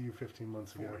didn't see you 15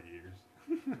 months ago. 4 years.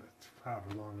 That's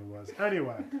however long it was.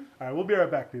 Anyway, all right, we'll be right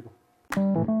back, people.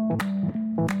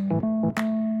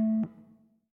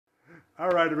 All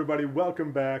right, everybody,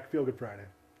 welcome back. Feel Good Friday,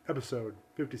 episode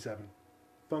 57.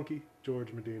 Funky,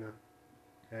 George Medina,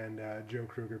 and Joe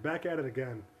Kruger back at it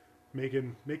again,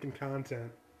 making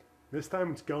content. This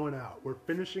time it's going out. We're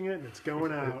finishing it and it's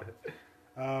going out.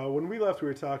 When we left, we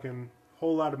were talking a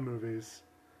whole lot of movies,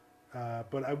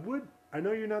 but I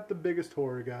know you're not the biggest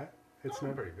horror guy. It's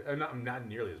not pretty big. I'm not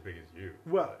nearly as big as you.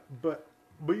 Well, but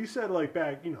you said like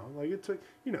back, you know, like it took,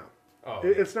 you know, oh,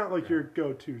 it's not like your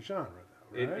go-to genre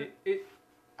though, right?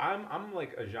 I'm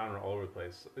like a genre all over the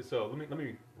place. So let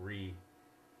me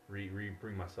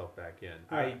bring myself back in.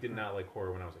 I did not like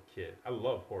horror when I was a kid. I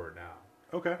love horror now.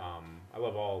 Okay. I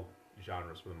love all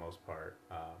genres for the most part.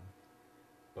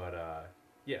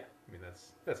 Yeah, I mean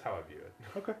that's how I view it.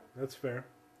 Okay, that's fair.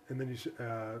 And then you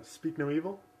Speak No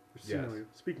Evil. Yes. No Evil?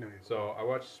 Speak No Evil. So I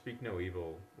watched Speak No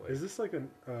Evil. Like, is this like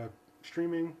a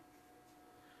streaming?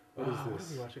 What is this? What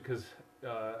did we watch it? Because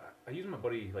I use my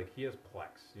buddy. Like he has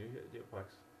Plex. Do you have Plex?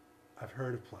 I've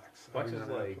heard of Plex.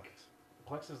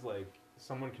 Plex is like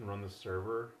someone can run the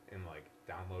server and like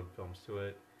download films to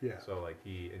it. Yeah. So like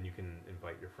you can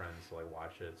invite your friends to like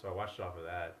watch it. So I watched it off of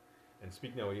that. And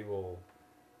Speak No Evil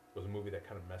was a movie that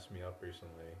kind of messed me up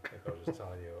recently. Like I was just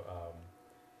telling you,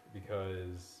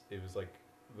 because it was like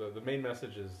the main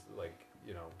message is like,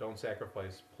 you know, don't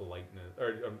sacrifice politeness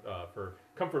or for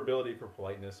comfortability for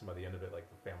politeness. And by the end of it, like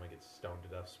the family gets stoned to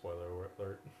death. Spoiler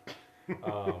alert.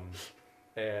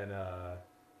 And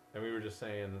we were just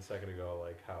saying a second ago,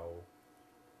 like how,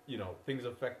 you know, things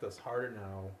affect us harder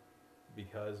now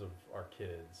because of our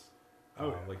kids.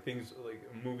 Like things like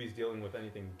movies dealing with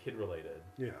anything kid related.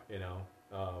 Yeah. You know,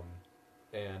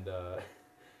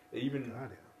 even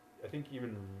I think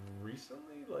even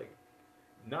recently, like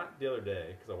not the other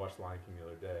day because I watched Lion King the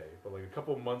other day, but like a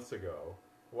couple of months ago,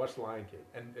 I watched Lion King,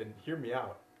 and hear me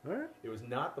out. All right. It was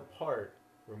not the part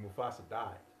where Mufasa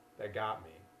died that got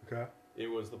me. Okay. It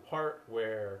was the part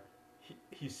where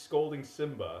he's scolding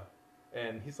Simba,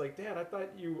 and he's like, "Dad, I thought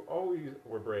you always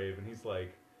were brave," and he's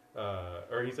like.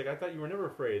 Or he's like, I thought you were never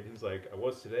afraid. And he's like, I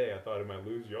was today. I thought I might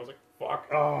lose you. I was like, fuck.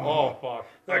 Oh fuck.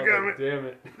 That got me. Damn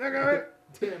it. That got me.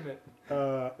 Damn it.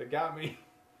 That got me.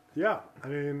 Yeah, I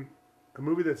mean, a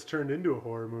movie that's turned into a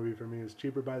horror movie for me is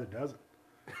Cheaper by the Dozen.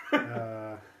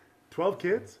 12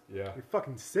 kids? Yeah. You're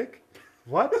fucking sick?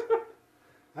 What?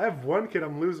 I have one kid,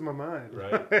 I'm losing my mind.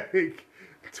 Right. Like,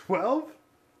 12?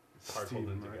 It's hard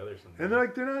holding together sometimes. And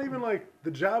they're not even like,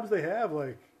 the jobs they have,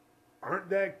 like, aren't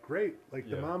that great. Like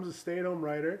the mom's a stay-at-home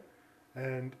writer,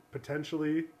 and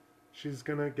potentially she's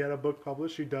gonna get a book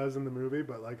published. She does in the movie,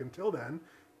 but like until then,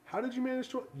 how did you manage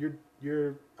to?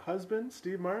 Your husband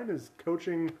Steve Martin is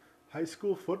coaching high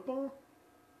school football.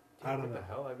 Dude, I don't know. What the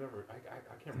hell? I've never. I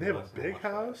can't. And they have a big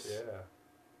house. That. Yeah.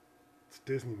 It's a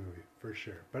Disney movie for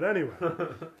sure. But anyway,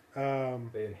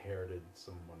 they inherited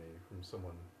some money from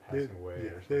someone passing away.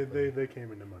 Yeah, or something. they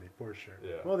came into money for sure.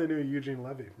 Yeah. Well, they knew Eugene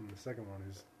Levy from the second one,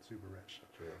 who's super rich.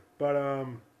 True. But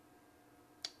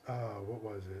what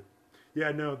was it?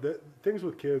 Yeah, no, the things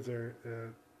with kids are.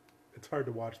 It's hard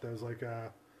to watch those. Like,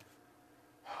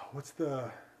 what's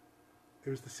the? It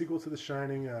was the sequel to The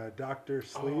Shining, Doctor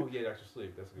Sleep. Oh yeah, Doctor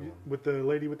Sleep. That's a good one. With the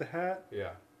lady with the hat. Yeah.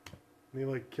 And he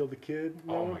like killed the kid.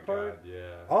 Oh my god,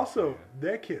 yeah. Also,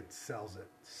 that kid sells it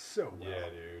so well. Yeah,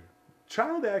 dude.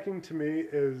 Child acting to me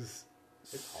is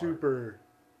super.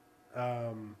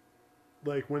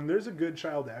 Like when there's a good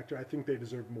child actor, I think they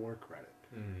deserve more credit,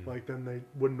 like than they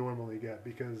would normally get,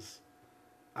 because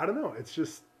I don't know. It's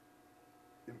just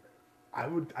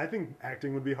I think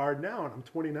acting would be hard now, and I'm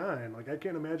 29. Like I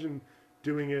can't imagine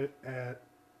doing it at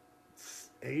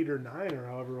 8 or 9 or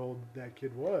however old that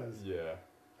kid was. Yeah.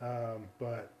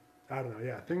 But I don't know.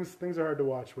 Yeah, things are hard to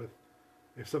watch with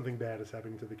if something bad is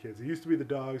happening to the kids. It used to be the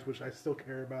dogs, which I still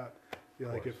care about. You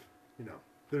know, like if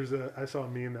I saw a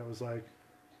meme that was like,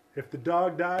 if the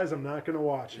dog dies, I'm not going to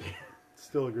watch it.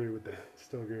 Still agree with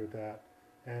that.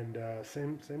 And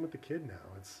same with the kid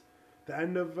now. It's the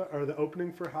end of or the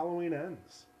opening for Halloween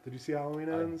Ends. Did you see Halloween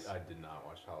Ends? I did not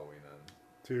watch Halloween Ends.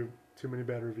 Too many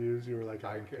bad reviews. You were like,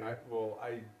 I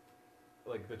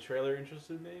like the trailer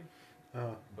interested me.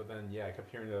 But then, I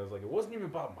kept hearing that. I was like, it wasn't even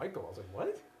about Michael. I was like,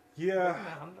 what? Yeah.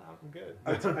 I'm good.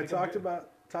 I talked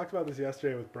about this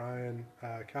yesterday with Brian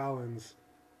Collins.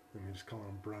 Let me just call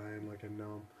him Brian like I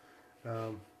know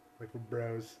him. Like we're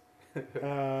bros.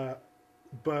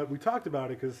 But we talked about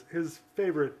it because his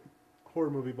favorite horror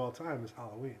movie of all time is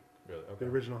Halloween. Really? Okay. The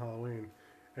original Halloween.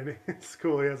 And it's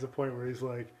cool. He has a point where he's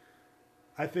like,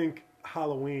 I think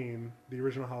Halloween, the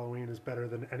original Halloween, is better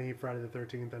than any Friday the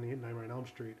 13th, any Nightmare on Elm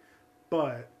Street.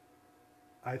 But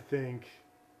I think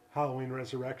Halloween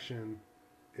Resurrection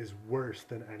is worse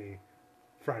than any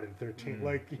Friday the 13th.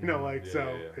 Like, you know, like,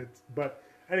 it's, but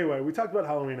anyway, we talked about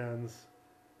Halloween Ends.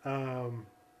 And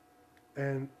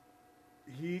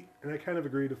I kind of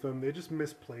agreed with them. They just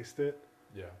misplaced it.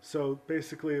 Yeah. So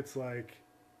basically it's like,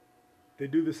 they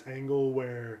do this angle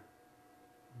where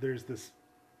there's this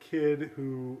kid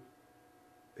who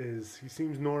he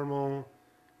seems normal.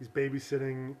 He's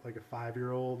babysitting like a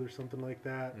 5-year-old or something like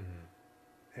that.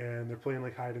 Mm-hmm. And they're playing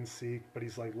like hide and seek, but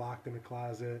he's like locked in a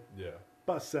closet. Yeah.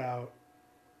 Busts out.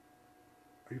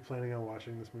 Are you planning on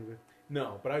watching this movie?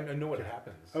 No, but I know what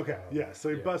happens. Okay, yeah. So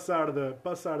he busts out of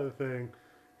the thing,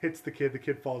 hits the kid. The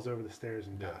kid falls over the stairs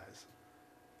and dies.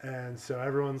 And so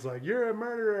everyone's like, "You're a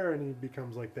murderer," and he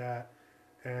becomes like that.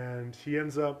 And he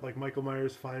ends up like Michael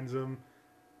Myers finds him,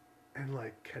 and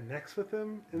like connects with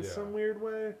him in some weird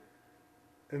way.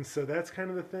 And so that's kind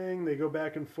of the thing. They go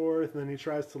back and forth, and then he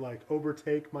tries to like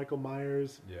overtake Michael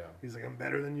Myers. Yeah. He's like, "I'm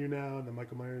better than you now," and then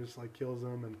Michael Myers like kills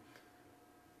him. And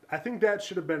I think that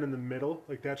should have been in the middle.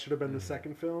 Like that should have been the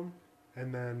second film,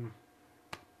 and then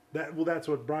that. Well, that's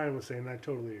what Brian was saying. And I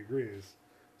totally agree. Is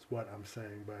what I'm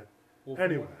saying. But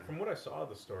anyway, from what I saw of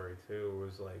the story too, it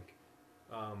was like,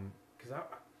 because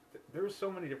there were so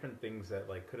many different things that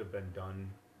like could have been done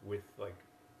with like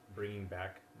bringing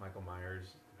back Michael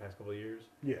Myers the past couple of years.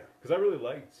 Yeah, because I really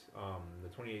liked the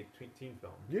 2018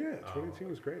 film. Yeah, 2018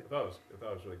 was great. I thought it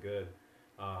was really good.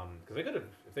 Because they could have,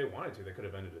 if they wanted to, they could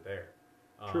have ended it there.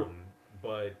 True.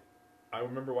 But I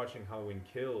remember watching Halloween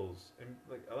Kills, and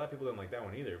like a lot of people didn't like that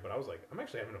one either. But I was like, I'm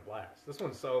actually having a blast. This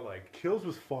one's so like Kills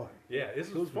was fun. Yeah,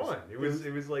 this was fun. It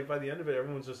was like by the end of it,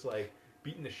 everyone's just like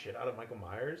beating the shit out of Michael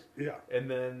Myers. Yeah. And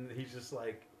then he's just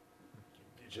like,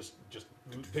 just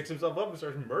picks himself up and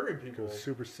starts murdering people. Goes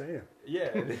Super Saiyan. Yeah.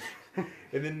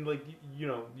 And then like you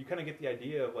kind of get the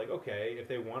idea of like, okay, if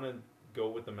they want to go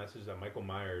with the message that Michael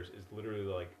Myers is literally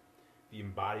like the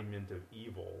embodiment of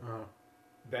evil,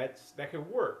 that could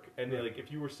work. And like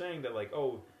if you were saying that like,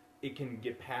 oh, it can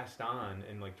get passed on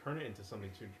and like turn it into something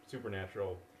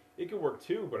supernatural, it could work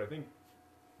too. But I think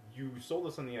you sold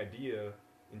us on the idea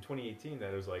in 2018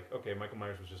 that it was like, okay, Michael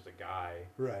Myers was just a guy,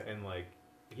 right? And like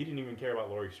he didn't even care about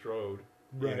Laurie Strode.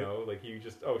 Right. You know, like she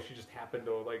just happened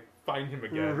to like find him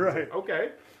again. Right. Like, okay,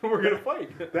 we're gonna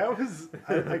fight. That was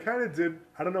I kind of did.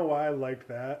 I don't know why I liked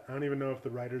that. I don't even know if the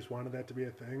writers wanted that to be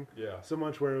a thing. Yeah. So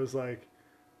much where it was like,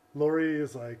 Laurie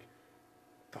is like,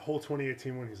 the whole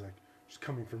 2018 one. He's like, she's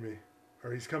coming for me,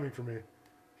 or he's coming for me.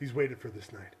 He's waited for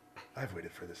this night. I've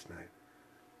waited for this night.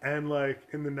 And like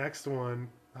in the next one,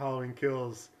 Halloween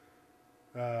Kills,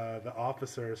 the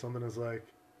officer or something is like,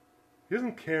 he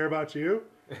doesn't care about you.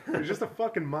 He's just a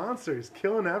fucking monster. He's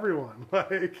killing everyone.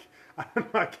 Like, I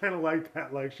don't know. I kind of like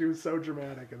that. Like, she was so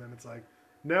dramatic, and then it's like,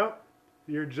 nope,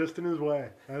 you're just in his way.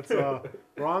 That's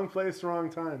wrong place, wrong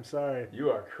time. Sorry.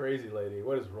 You are crazy, lady.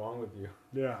 What is wrong with you?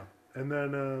 Yeah. And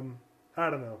then, I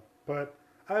don't know. But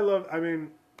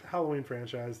Halloween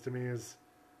franchise to me is,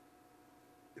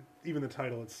 even the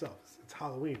title itself, it's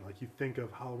Halloween. Like, you think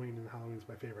of Halloween, and Halloween's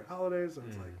my favorite holidays, and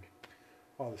it's like,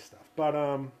 all this stuff. But,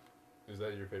 is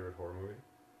that your favorite horror movie?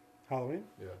 Halloween?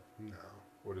 Yeah. No.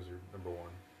 What is your number one?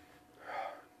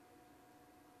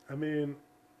 I mean,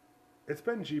 it's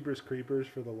been Jeepers Creepers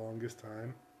for the longest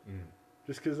time.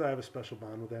 Just because I have a special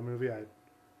bond with that movie.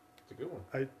 It's a good one.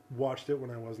 I watched it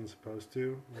when I wasn't supposed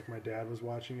to. Like, my dad was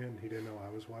watching it, and he didn't know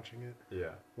I was watching it.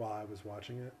 Yeah. While I was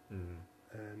watching it.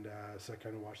 And so I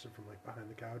kind of watched it from, like, behind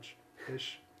the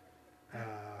couch-ish.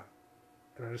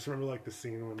 And I just remember, like, the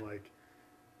scene when, like,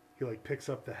 he like picks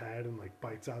up the head and like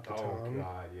bites out the tongue. Oh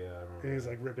god, yeah. I remember and he's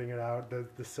like ripping it out,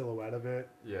 the silhouette of it.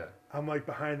 Yeah. I'm like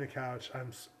behind the couch.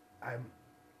 I'm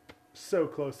so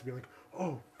close to being like,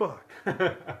 oh fuck,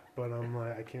 but I'm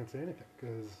like I can't say anything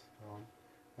because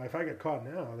if I get caught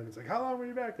now, then it's like, how long were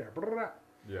you back there?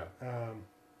 Yeah.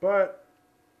 But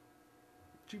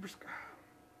Jeepers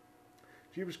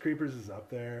Creepers is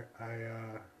up there.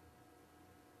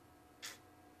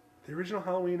 The original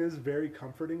Halloween is very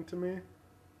comforting to me.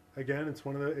 Again, it's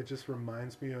it just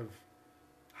reminds me of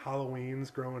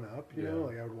Halloween's growing up, you know?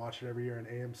 Like, I would watch it every year on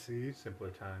AMC. Simpler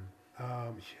time.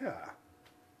 Yeah.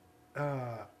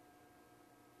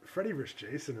 Freddy vs.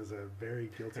 Jason is a very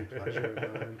guilty pleasure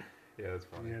of mine. Yeah, that's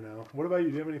funny. You know? What about you?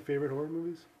 Do you have any favorite horror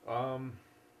movies? Number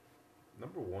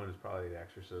one is probably The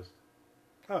Exorcist.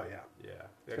 Oh, yeah. Yeah.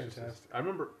 The Exorcist. Fantastic. I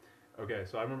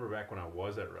remember back when I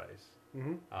was at Rice.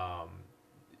 Mm-hmm.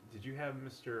 Did you have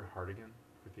Mr. Hardigan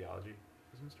for theology?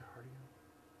 Was it Mr. Hardigan?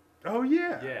 Oh,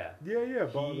 yeah. Yeah. Yeah.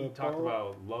 He talked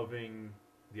about loving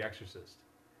The Exorcist.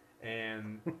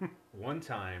 And one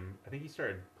time, I think he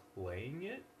started playing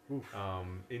it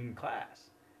in class.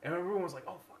 And everyone was like,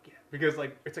 oh, fuck yeah. Because,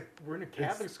 like, we're in a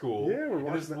Catholic school. Yeah, we're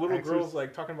watching this little girl's,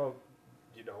 like, talking about,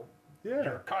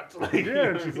 your cuts. Like,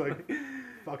 and she's, like,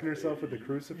 fucking herself with the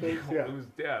crucifix. Yeah.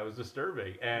 It was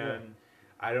disturbing. And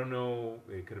I don't know,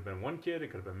 it could have been one kid,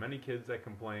 it could have been many kids that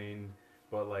complained.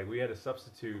 But, like, we had a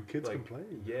substitute. Kids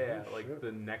complained. Yeah, shit.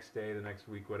 the next day, the next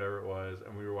week, whatever it was.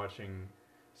 And we were watching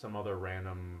some other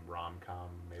random rom-com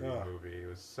movie. It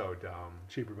was so dumb.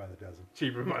 Cheaper by the dozen.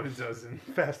 Cheaper by the dozen.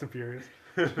 Fast and Furious.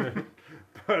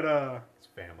 But, it's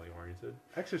family-oriented.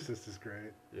 Exorcist is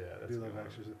great. Yeah, that's I do love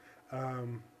Exorcist.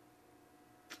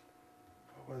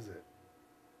 What was it?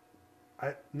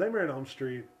 Nightmare on Elm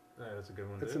Street. Yeah, that's a good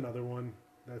one, That's another one.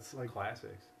 That's, like...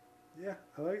 Classics. Yeah,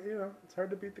 I like, it's hard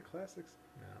to beat the classics.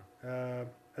 Yeah.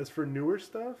 As for newer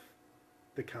stuff,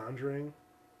 The Conjuring.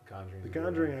 The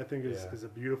Conjuring, I think, is a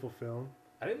beautiful film.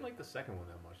 I didn't like the second one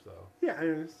that much, though. Yeah,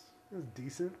 it was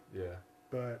decent. Yeah.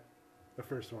 But the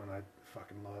first one, I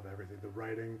fucking love everything. The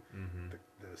writing,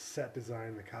 the set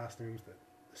design, the costumes,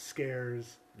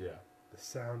 scares. Yeah. The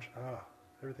sound.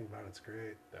 Everything about it's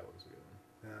great. That was a good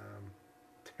one.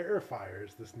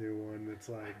 Terrifier's this new one. It's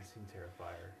like I haven't seen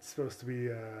Terrifier. It's supposed to be.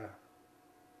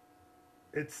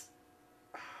 It's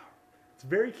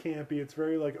very campy. It's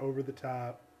very like over the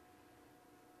top.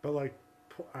 But like,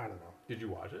 I don't know. Did you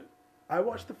watch it? I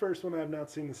watched the first one. I have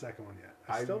not seen the second one yet.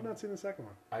 I still have not seen the second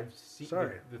one. I've seen.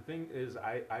 Sorry. The thing is,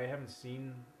 I haven't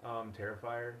seen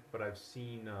Terrifier, but I've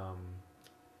seen.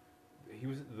 He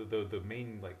was the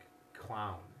main like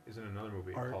clown is in another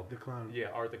movie Art called the Clown. Yeah,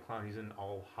 Art the Clown. He's in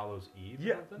All Hallows Eve.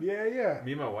 Yeah, yeah.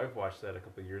 Me and my wife watched that a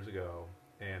couple of years ago,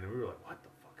 and we were like, "What the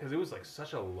fuck?" Because it was like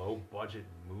such a low budget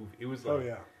movie. It was like,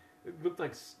 it looked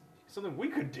like something we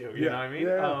could do. You know what I mean?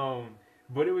 Yeah.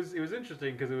 But it was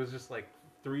interesting because it was just like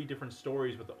 3 different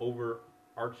stories, but the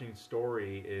overarching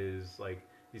story is like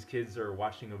these kids are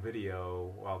watching a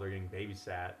video while they're getting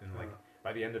babysat, and like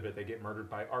by the end of it, they get murdered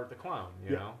by Art the Clown.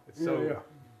 You know, it's so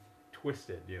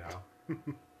twisted. You know.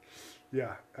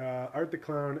 Yeah, Art the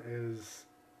Clown is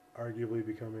arguably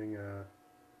becoming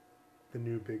the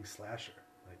new big slasher.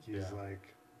 Like he's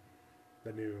like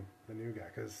the new guy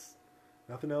because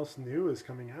nothing else new is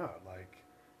coming out. Like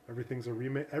everything's a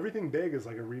remake. Everything big is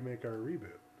like a remake or a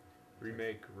reboot.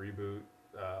 Remake, reboot,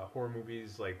 horror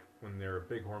movies. Like when they're a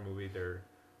big horror movie, they're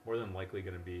more than likely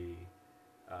going to be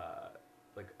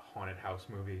like haunted house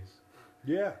movies.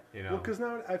 Yeah, you know. Well, because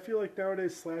now I feel like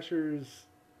nowadays slashers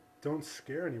don't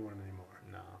scare anyone anymore.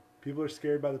 No. People are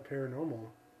scared by the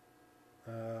paranormal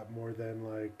more than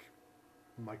like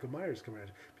Michael Myers coming at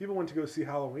you. People went to go see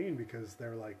Halloween because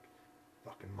they're like,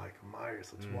 fucking Michael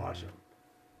Myers, let's watch him.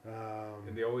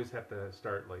 And they always have to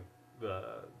start like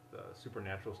the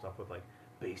supernatural stuff with like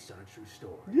based on a true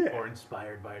story or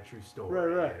inspired by a true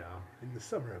story. Right. You know? In the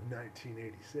summer of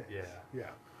 1986. Yeah.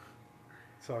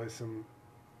 It's always some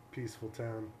peaceful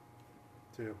town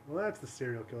too. Well, that's the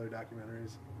serial killer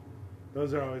documentaries.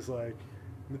 Those are always like,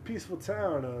 in the peaceful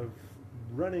town of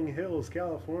Running Hills,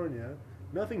 California,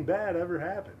 nothing bad ever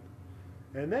happened.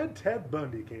 And then Ted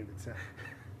Bundy came to town.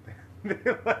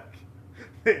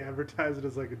 They advertise it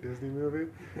as like a Disney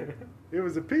movie. It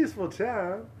was a peaceful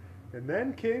town, and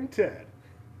then came Ted.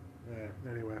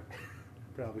 Anyway,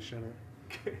 probably shouldn't.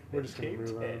 We're just going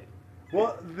to move on.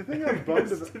 Well, the thing I'm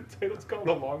bummed about... The title's called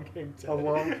Along Came Ted.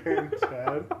 Along Came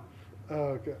Ted. Oh,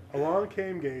 okay. Along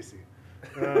Came Gacy.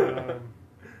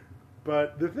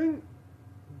 But the thing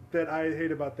that I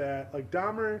hate about that, like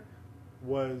Dahmer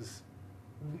was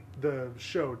the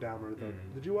show Dahmer.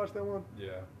 Did you watch that one?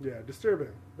 Yeah,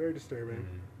 disturbing, very disturbing.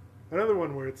 Another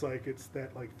one where it's like it's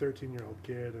that like 13-year-old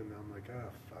kid, and I'm like, oh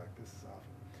fuck, this is awful.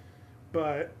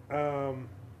 But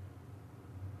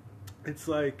it's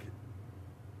like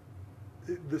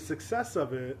the success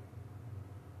of it.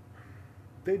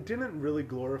 They didn't really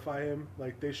glorify him.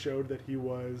 Like they showed that he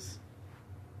was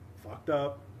fucked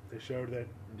up. They showed that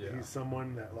he's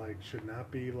someone that like should not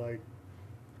be like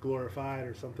glorified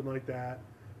or something like that.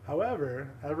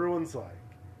 However, everyone's like,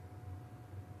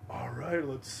 all right,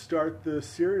 let's start the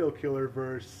serial killer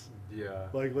verse. Yeah.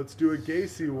 Like, let's do a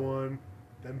Gacy one,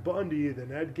 then Bundy,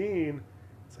 then Ed Gein.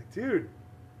 It's like, dude,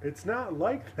 it's not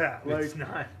like that. Like, it's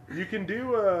not. You can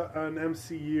do an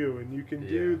MCU, and you can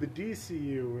do the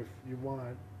DCU if you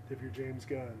want. If you're James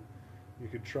Gunn, you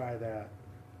could try that.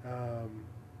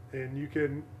 And you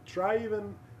can try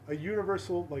even a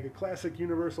universal, like a classic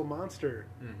Universal monster,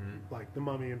 like The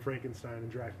Mummy and Frankenstein and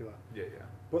Dracula. Yeah.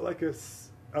 But like a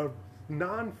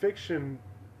non-fiction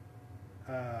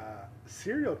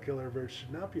serial killer verse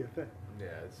should not be a thing.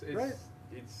 Yeah,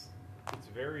 it's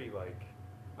very like,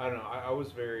 I don't know. I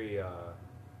was very I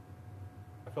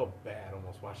felt bad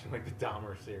almost watching like the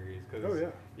Dahmer series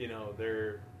because you know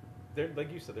they're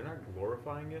like you said, they're not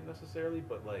glorifying it necessarily,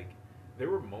 but like there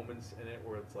were moments in it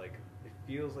where it's like it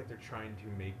feels like they're trying to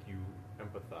make you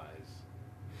empathize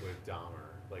with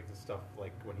Dahmer, like the stuff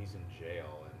like when he's in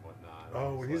jail and whatnot.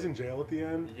 Oh, when he's in jail at the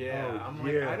end? Yeah, I'm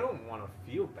like, I don't want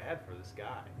to feel bad for this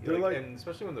guy. Like, and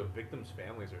especially when the victims'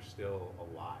 families are still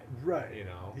alive. Right. You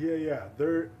know? Yeah.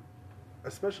 They're,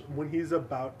 especially when he's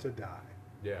about to die.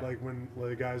 Yeah. Like when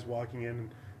the guy's walking in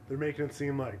and they're making it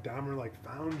seem like Dahmer like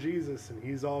found Jesus and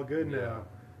he's all good now.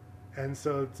 And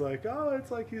so it's like, oh,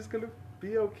 it's like he's going to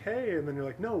be okay. And then you're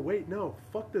like, no, wait, no,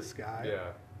 fuck this guy.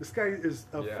 Yeah. This guy is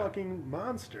a fucking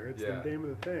monster. It's the name of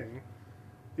the thing.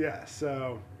 Yeah,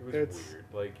 so it was weird.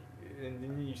 Like, and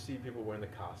then you see people wearing the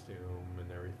costume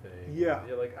and everything. Yeah. And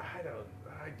you're like,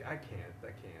 I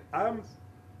can't.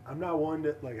 I'm not one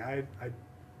that, like, I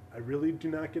really do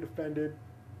not get offended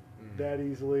that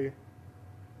easily.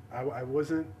 I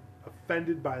wasn't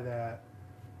offended by that,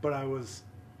 but I was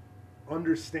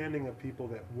understanding of people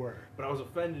that were. But I was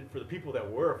offended for the people that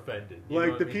were offended.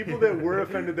 Like the people that were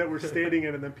offended that were standing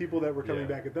in, and then people that were coming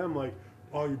back at them like,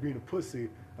 "Oh, you're being a pussy."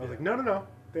 I was like, no.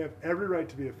 They have every right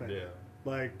to be offended. Yeah.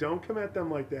 Like, don't come at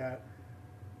them like that,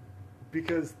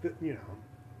 because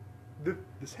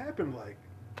this happened like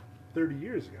 30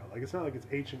 years ago. Like, it's not like it's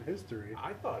ancient history.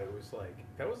 I thought it was like,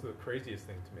 that was the craziest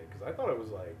thing to me, because I thought it was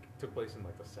like, took place in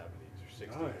like the 70s or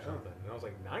 60s or something. And I was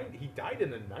like, he died in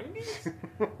the 90s?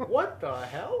 What the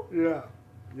hell? Yeah.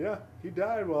 Yeah. He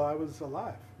died while I was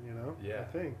alive, Yeah. I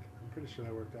think. I'm pretty sure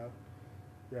that worked out.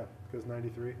 Yeah, because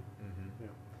 93. Mm-hmm.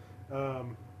 Yeah.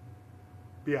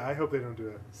 Yeah, I hope they don't do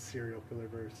a serial killer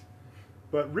verse.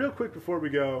 But real quick before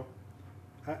we go,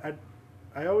 I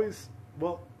always,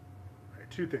 well,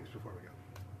 two things before we go.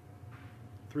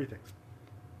 Three things.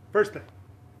 First thing,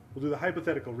 we'll do the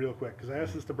hypothetical real quick, because I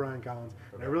asked this to Brian Collins,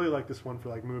 and I really like this one for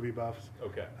like movie buffs.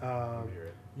 Okay. Let me hear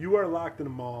it. You are locked in a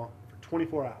mall for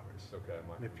 24 hours. Okay.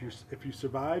 And if you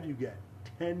survive, you get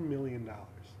 $10 million.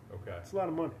 Okay. It's a lot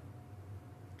of money.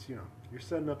 It's, you're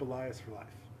setting up Elias for life.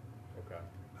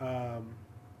 Okay.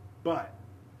 But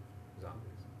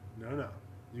zombies. No.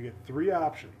 You get three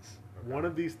options. Okay. One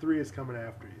of these three is coming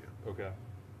after you. Okay.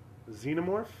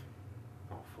 Xenomorph,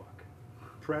 Oh fuck.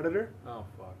 Predator, Oh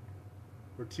fuck.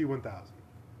 or T-1000.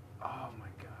 Oh my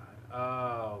god.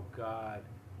 Oh god.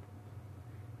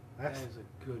 That is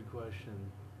a good question.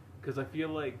 Because I feel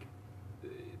like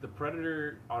the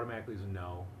Predator automatically is a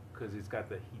no, because it's got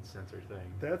the heat sensor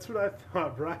thing. That's what I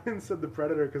thought. Brian said the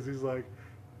Predator because he's like,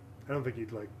 I don't think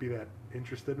he'd like be that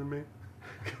interested in me.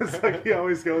 Because like he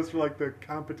always goes for like the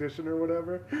competition or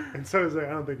whatever. And so he's like,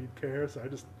 I don't think he'd care. So I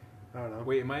don't know.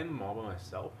 Wait, am I in the mall by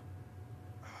myself?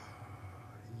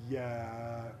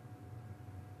 Yeah.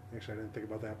 Actually, I didn't think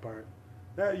about that part.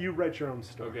 You write your own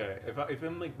story. Okay, if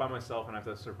I'm like by myself and I have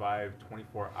to survive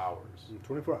 24 hours.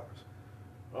 24 hours.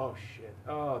 Oh shit.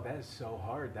 Oh, that is so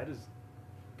hard. That is,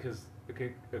 because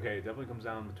it definitely comes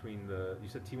down between you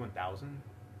said T-1000.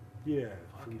 Yeah,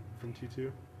 from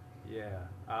T2. Yeah.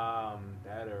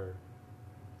 That or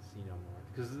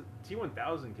Xenomorph, because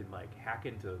T-1000 can like hack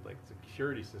into like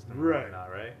security system and right?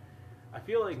 whatnot, right? I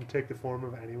feel like can take the form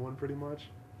of anyone pretty much.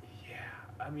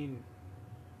 Yeah, I mean,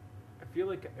 I feel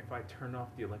like if I turn off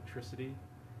the electricity,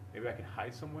 maybe I can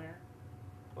hide somewhere.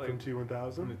 Like, from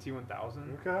T-1000? From the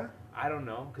T-1000. Okay. I don't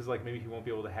know, because like maybe he won't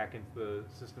be able to hack into the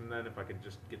system then if I could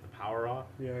just get the power off.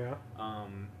 Yeah.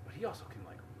 But he also can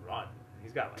like run.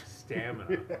 He's got like stamina.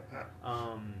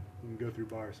 Yeah. You can go through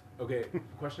bars. Okay,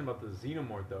 question about the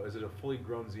Xenomorph though. Is it a fully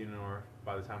grown Xenomorph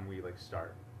by the time we like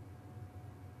start?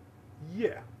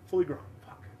 Yeah, fully grown.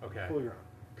 Fuck. Okay. Fully grown.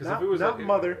 Because if it was not like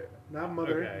mother,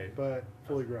 okay, but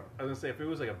fully grown. I was gonna say, if it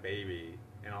was like a baby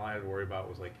and all I had to worry about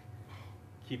was like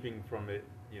keeping from it,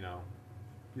 yeah,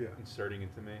 inserting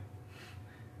into me,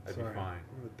 I'd be fine.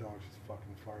 One of the dogs just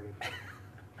fucking farted.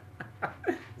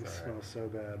 It smells so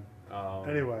bad.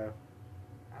 Anyway,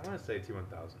 I want to say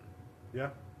T-1000. Yeah.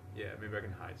 Yeah, maybe I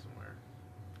can hide somewhere.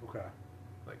 Okay.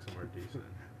 Like somewhere decent.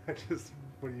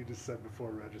 What you just said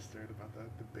before registered about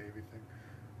the baby thing.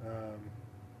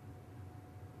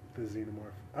 The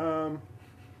Xenomorph.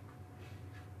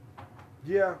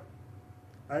 Yeah.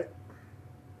 I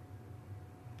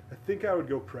think I would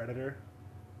go Predator.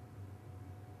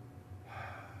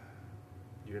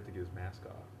 You have to get his mask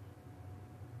off.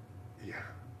 Yeah.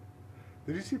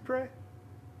 Did you see Prey?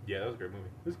 Yeah, that was a great movie.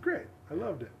 It was great. I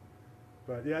loved it.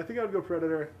 But yeah, I think I would go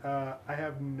Predator. I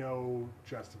have no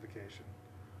justification.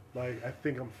 Like, I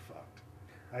think I'm fucked.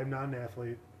 I'm not an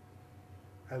athlete.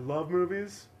 I love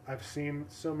movies. I've seen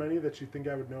so many that you think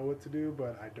I would know what to do,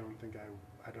 but I don't think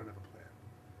I don't have a plan.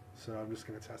 So I'm just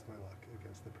going to test my luck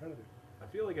against the Predator. I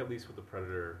feel like at least with the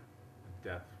Predator,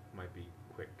 death might be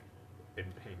quick and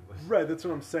painless. Right, that's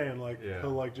what I'm saying. Like, yeah.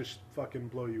 He'll like just fucking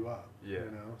blow you up. Yeah.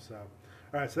 So,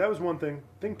 all right, so that was one thing.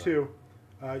 Thing two,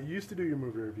 you used to do your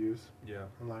movie reviews. Yeah.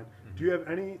 Online. Mm-hmm. Do you have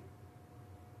any,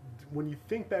 when you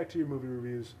think back to your movie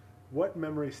reviews, what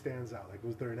memory stands out? Like,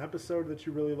 was there an episode that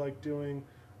you really liked doing?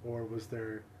 Or was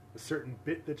there a certain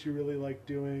bit that you really liked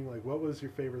doing? Like, what was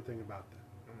your favorite thing about that?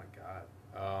 Oh my god.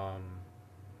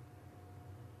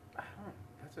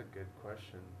 That's a good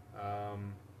question.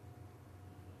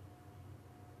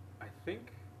 I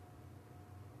think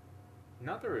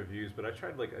not the reviews, but I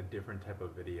tried like a different type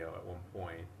of video at one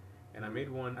point, and I made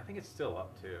one. I think it's still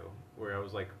up too, where I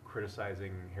was like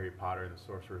criticizing Harry Potter and the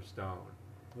Sorcerer's Stone,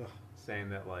 saying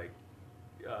that like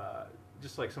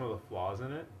just like some of the flaws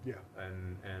in it. Yeah.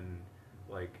 And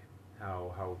like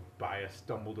how biased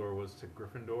Dumbledore was to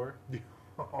Gryffindor.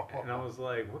 And I was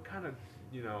like, what kind of,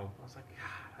 I was like,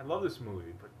 God, I love this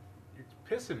movie, but you're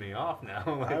pissing me off now.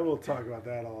 Like, I will talk about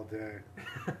that all day.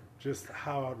 Just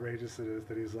how outrageous it is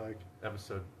that he's like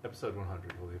episode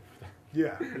 100. We'll leave.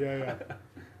 Yeah.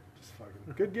 Just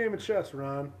fucking good game of chess,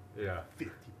 Ron. Yeah.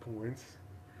 50 points.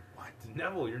 What?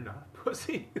 Neville, you're not a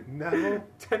pussy. Neville,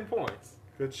 10 points.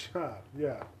 Good job.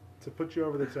 Yeah. To put you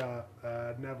over the top,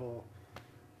 Neville.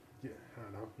 Yeah, I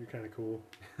don't know. You're kind of cool.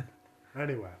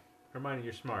 Anyway. Hermione,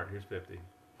 you're smart. Here's 50. Dude,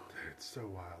 it's so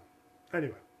wild.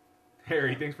 Anyway.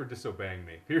 Harry, thanks for disobeying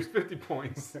me. Here's 50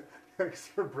 points. Thanks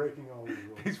for breaking all the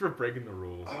rules. Thanks for breaking the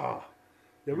rules. Oh.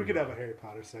 Yeah, we could have a Harry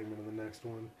Potter segment in the next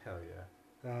one. Hell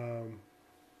yeah.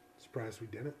 Surprised we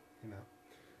didn't, you know.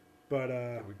 But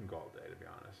we can go all day, to be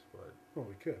honest. But well,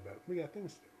 we could, but we got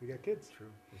things to do. We got kids.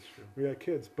 True. It's true. We got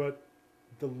kids, but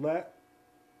oh,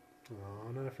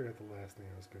 no, I forgot the last thing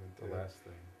I was going to do. The last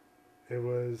thing. It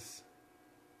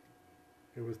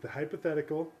was the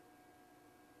hypothetical.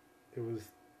 It was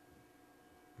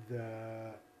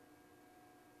the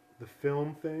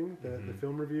film thing, the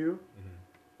film review. Mm-hmm.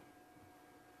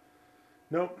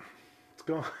 Nope, it's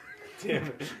gone. Damn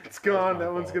it. It's gone.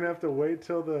 That one's going to have to wait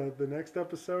till the next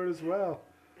episode as well.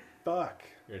 Fuck.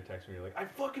 You're going to text me, you're like, I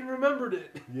fucking remembered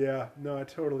it. Yeah, no, I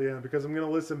totally am, because I'm going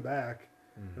to listen back,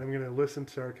 and I'm going to listen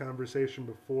to our conversation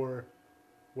before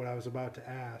what I was about to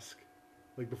ask.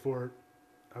 Like, before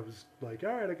I was like,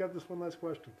 all right, I got this one last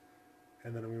question.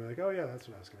 And then I'm going to be like, oh, yeah, that's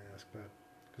what I was going to ask about.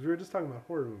 Because we were just talking about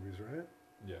horror movies, right?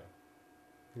 Yeah.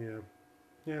 Yeah.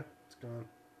 Yeah, it's gone.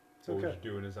 It's what okay. would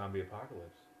you do in a zombie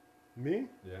apocalypse? Me?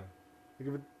 Yeah.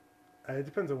 Like it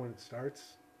depends on when it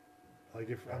starts. Like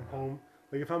if I'm home,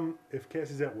 like if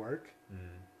Cassie's at work,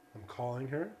 I'm calling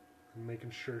her, I'm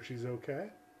making sure she's okay.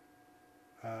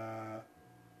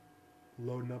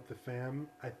 Loading up the fam.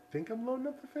 I think I'm loading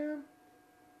up the fam.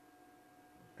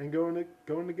 And going to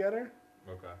get her.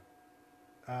 Okay.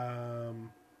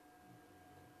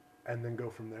 And then go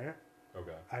from there.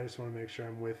 Okay. I just want to make sure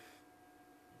I'm with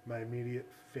my immediate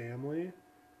family.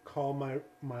 Call my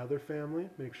other family,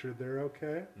 make sure they're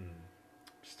okay.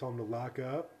 Just tell them to lock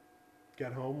up.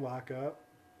 Get home, lock up.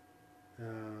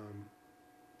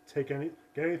 Get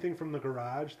anything from the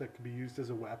garage that could be used as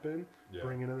a weapon. Yeah.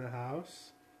 Bring it in the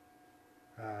house.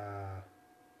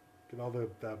 Get all the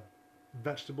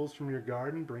vegetables from your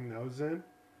garden. Bring those in.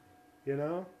 You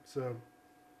know, so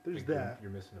there's that.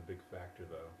 You're missing a big factor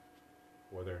though,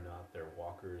 whether or not they're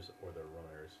walkers or they're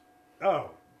runners. Oh,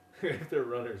 if they're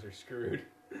runners, they're screwed.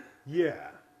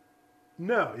 Yeah.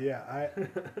 No, yeah.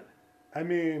 I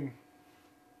mean,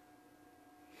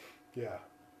 yeah.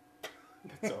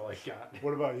 That's all I got.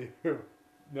 What about you?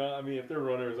 No, I mean, if they're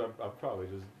runners, I'm probably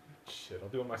just, shit, I'll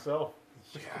do it myself.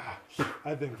 Yeah.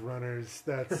 I think runners,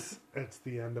 that's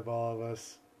the end of all of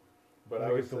us. But like I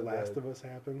always if The Last of Us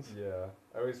happens. Yeah.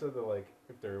 I always said that, like,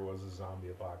 if there was a zombie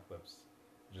apocalypse,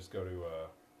 just go to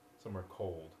somewhere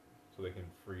cold so they can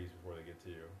freeze before they get to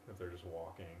you if they're just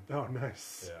walking. Oh,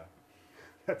 nice. Yeah.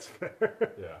 That's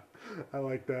fair. Yeah. I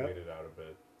like that. Wait it out a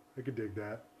bit. I could dig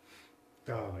that.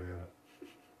 Oh, man.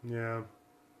 Yeah.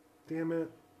 Damn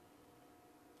it.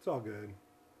 It's all good.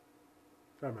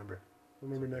 I remember.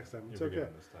 Next time. It's okay.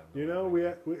 This time, you know,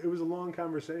 it was a long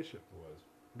conversation. It was.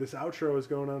 This outro is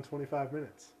going on 25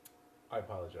 minutes. I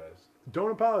apologize.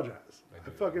 Don't apologize.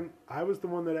 I was the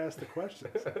one that asked the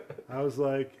questions. I was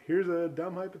like, here's a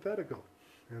dumb hypothetical.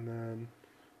 And then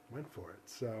went for it.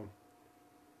 So,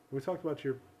 we talked about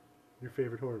your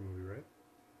favorite horror movie, right?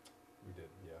 We did,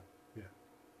 yeah.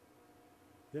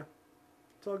 Yeah.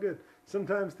 It's all good.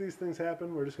 Sometimes these things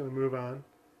happen. We're just going to move on.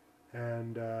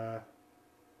 And,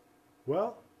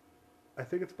 well, I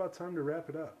think it's about time to wrap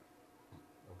it up.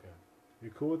 Okay.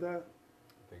 You cool with that?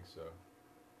 I think so.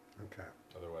 Okay.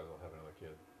 Otherwise, I'll have another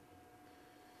kid.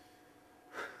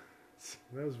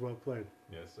 That was well played.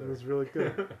 Yes, sir. That was really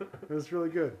good. That was really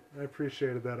good. I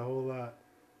appreciated that a whole lot.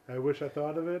 I wish I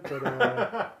thought of it, but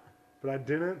but I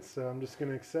didn't. So I'm just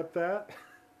gonna accept that.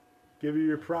 Give you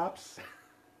your props,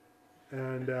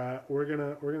 and we're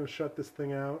gonna shut this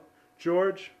thing out.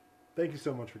 George, thank you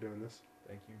so much for doing this.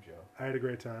 Thank you, Joe. I had a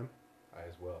great time. I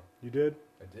as well. You did?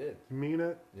 I did. You mean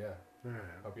it? Yeah. All right.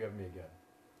 Hope you have me again.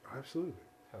 Absolutely.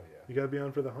 Hell yeah. You got to be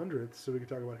on for the 100th so we can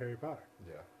talk about Harry Potter.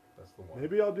 Yeah, that's the one.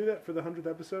 Maybe I'll do that for the 100th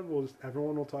episode.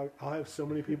 Everyone will talk. I'll have so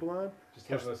many people on. Just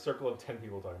have a circle of 10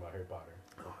 people talking about Harry Potter.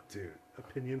 Oh, dude.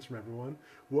 Opinions from everyone.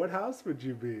 What house would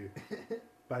you be?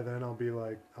 By then I'll be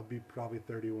probably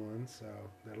 31, so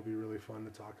that'll be really fun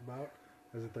to talk about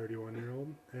as a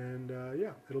 31-year-old. And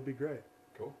yeah, it'll be great.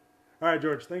 Cool. All right,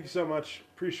 George. Thank you so much.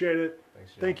 Appreciate it.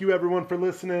 Thanks, John. Thank you, everyone, for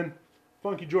listening.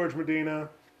 Funky George Medina.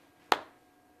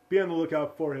 Be on the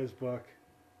lookout for his book.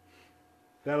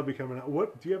 That'll be coming out.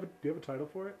 What do you have a title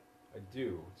for it? I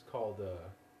do. It's called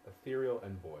Ethereal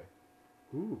Envoy.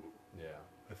 Ooh. Yeah.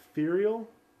 Ethereal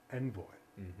Envoy.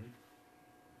 Mm-hmm.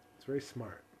 It's very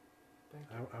smart. Thank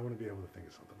you. I want to be able to think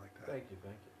of something like that. Thank you.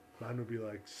 Mine would be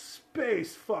like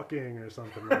space fucking or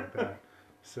something like that.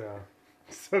 So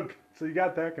you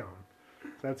got that going.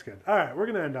 That's good. All right, we're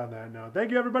gonna end on that note.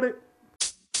 Thank you, everybody.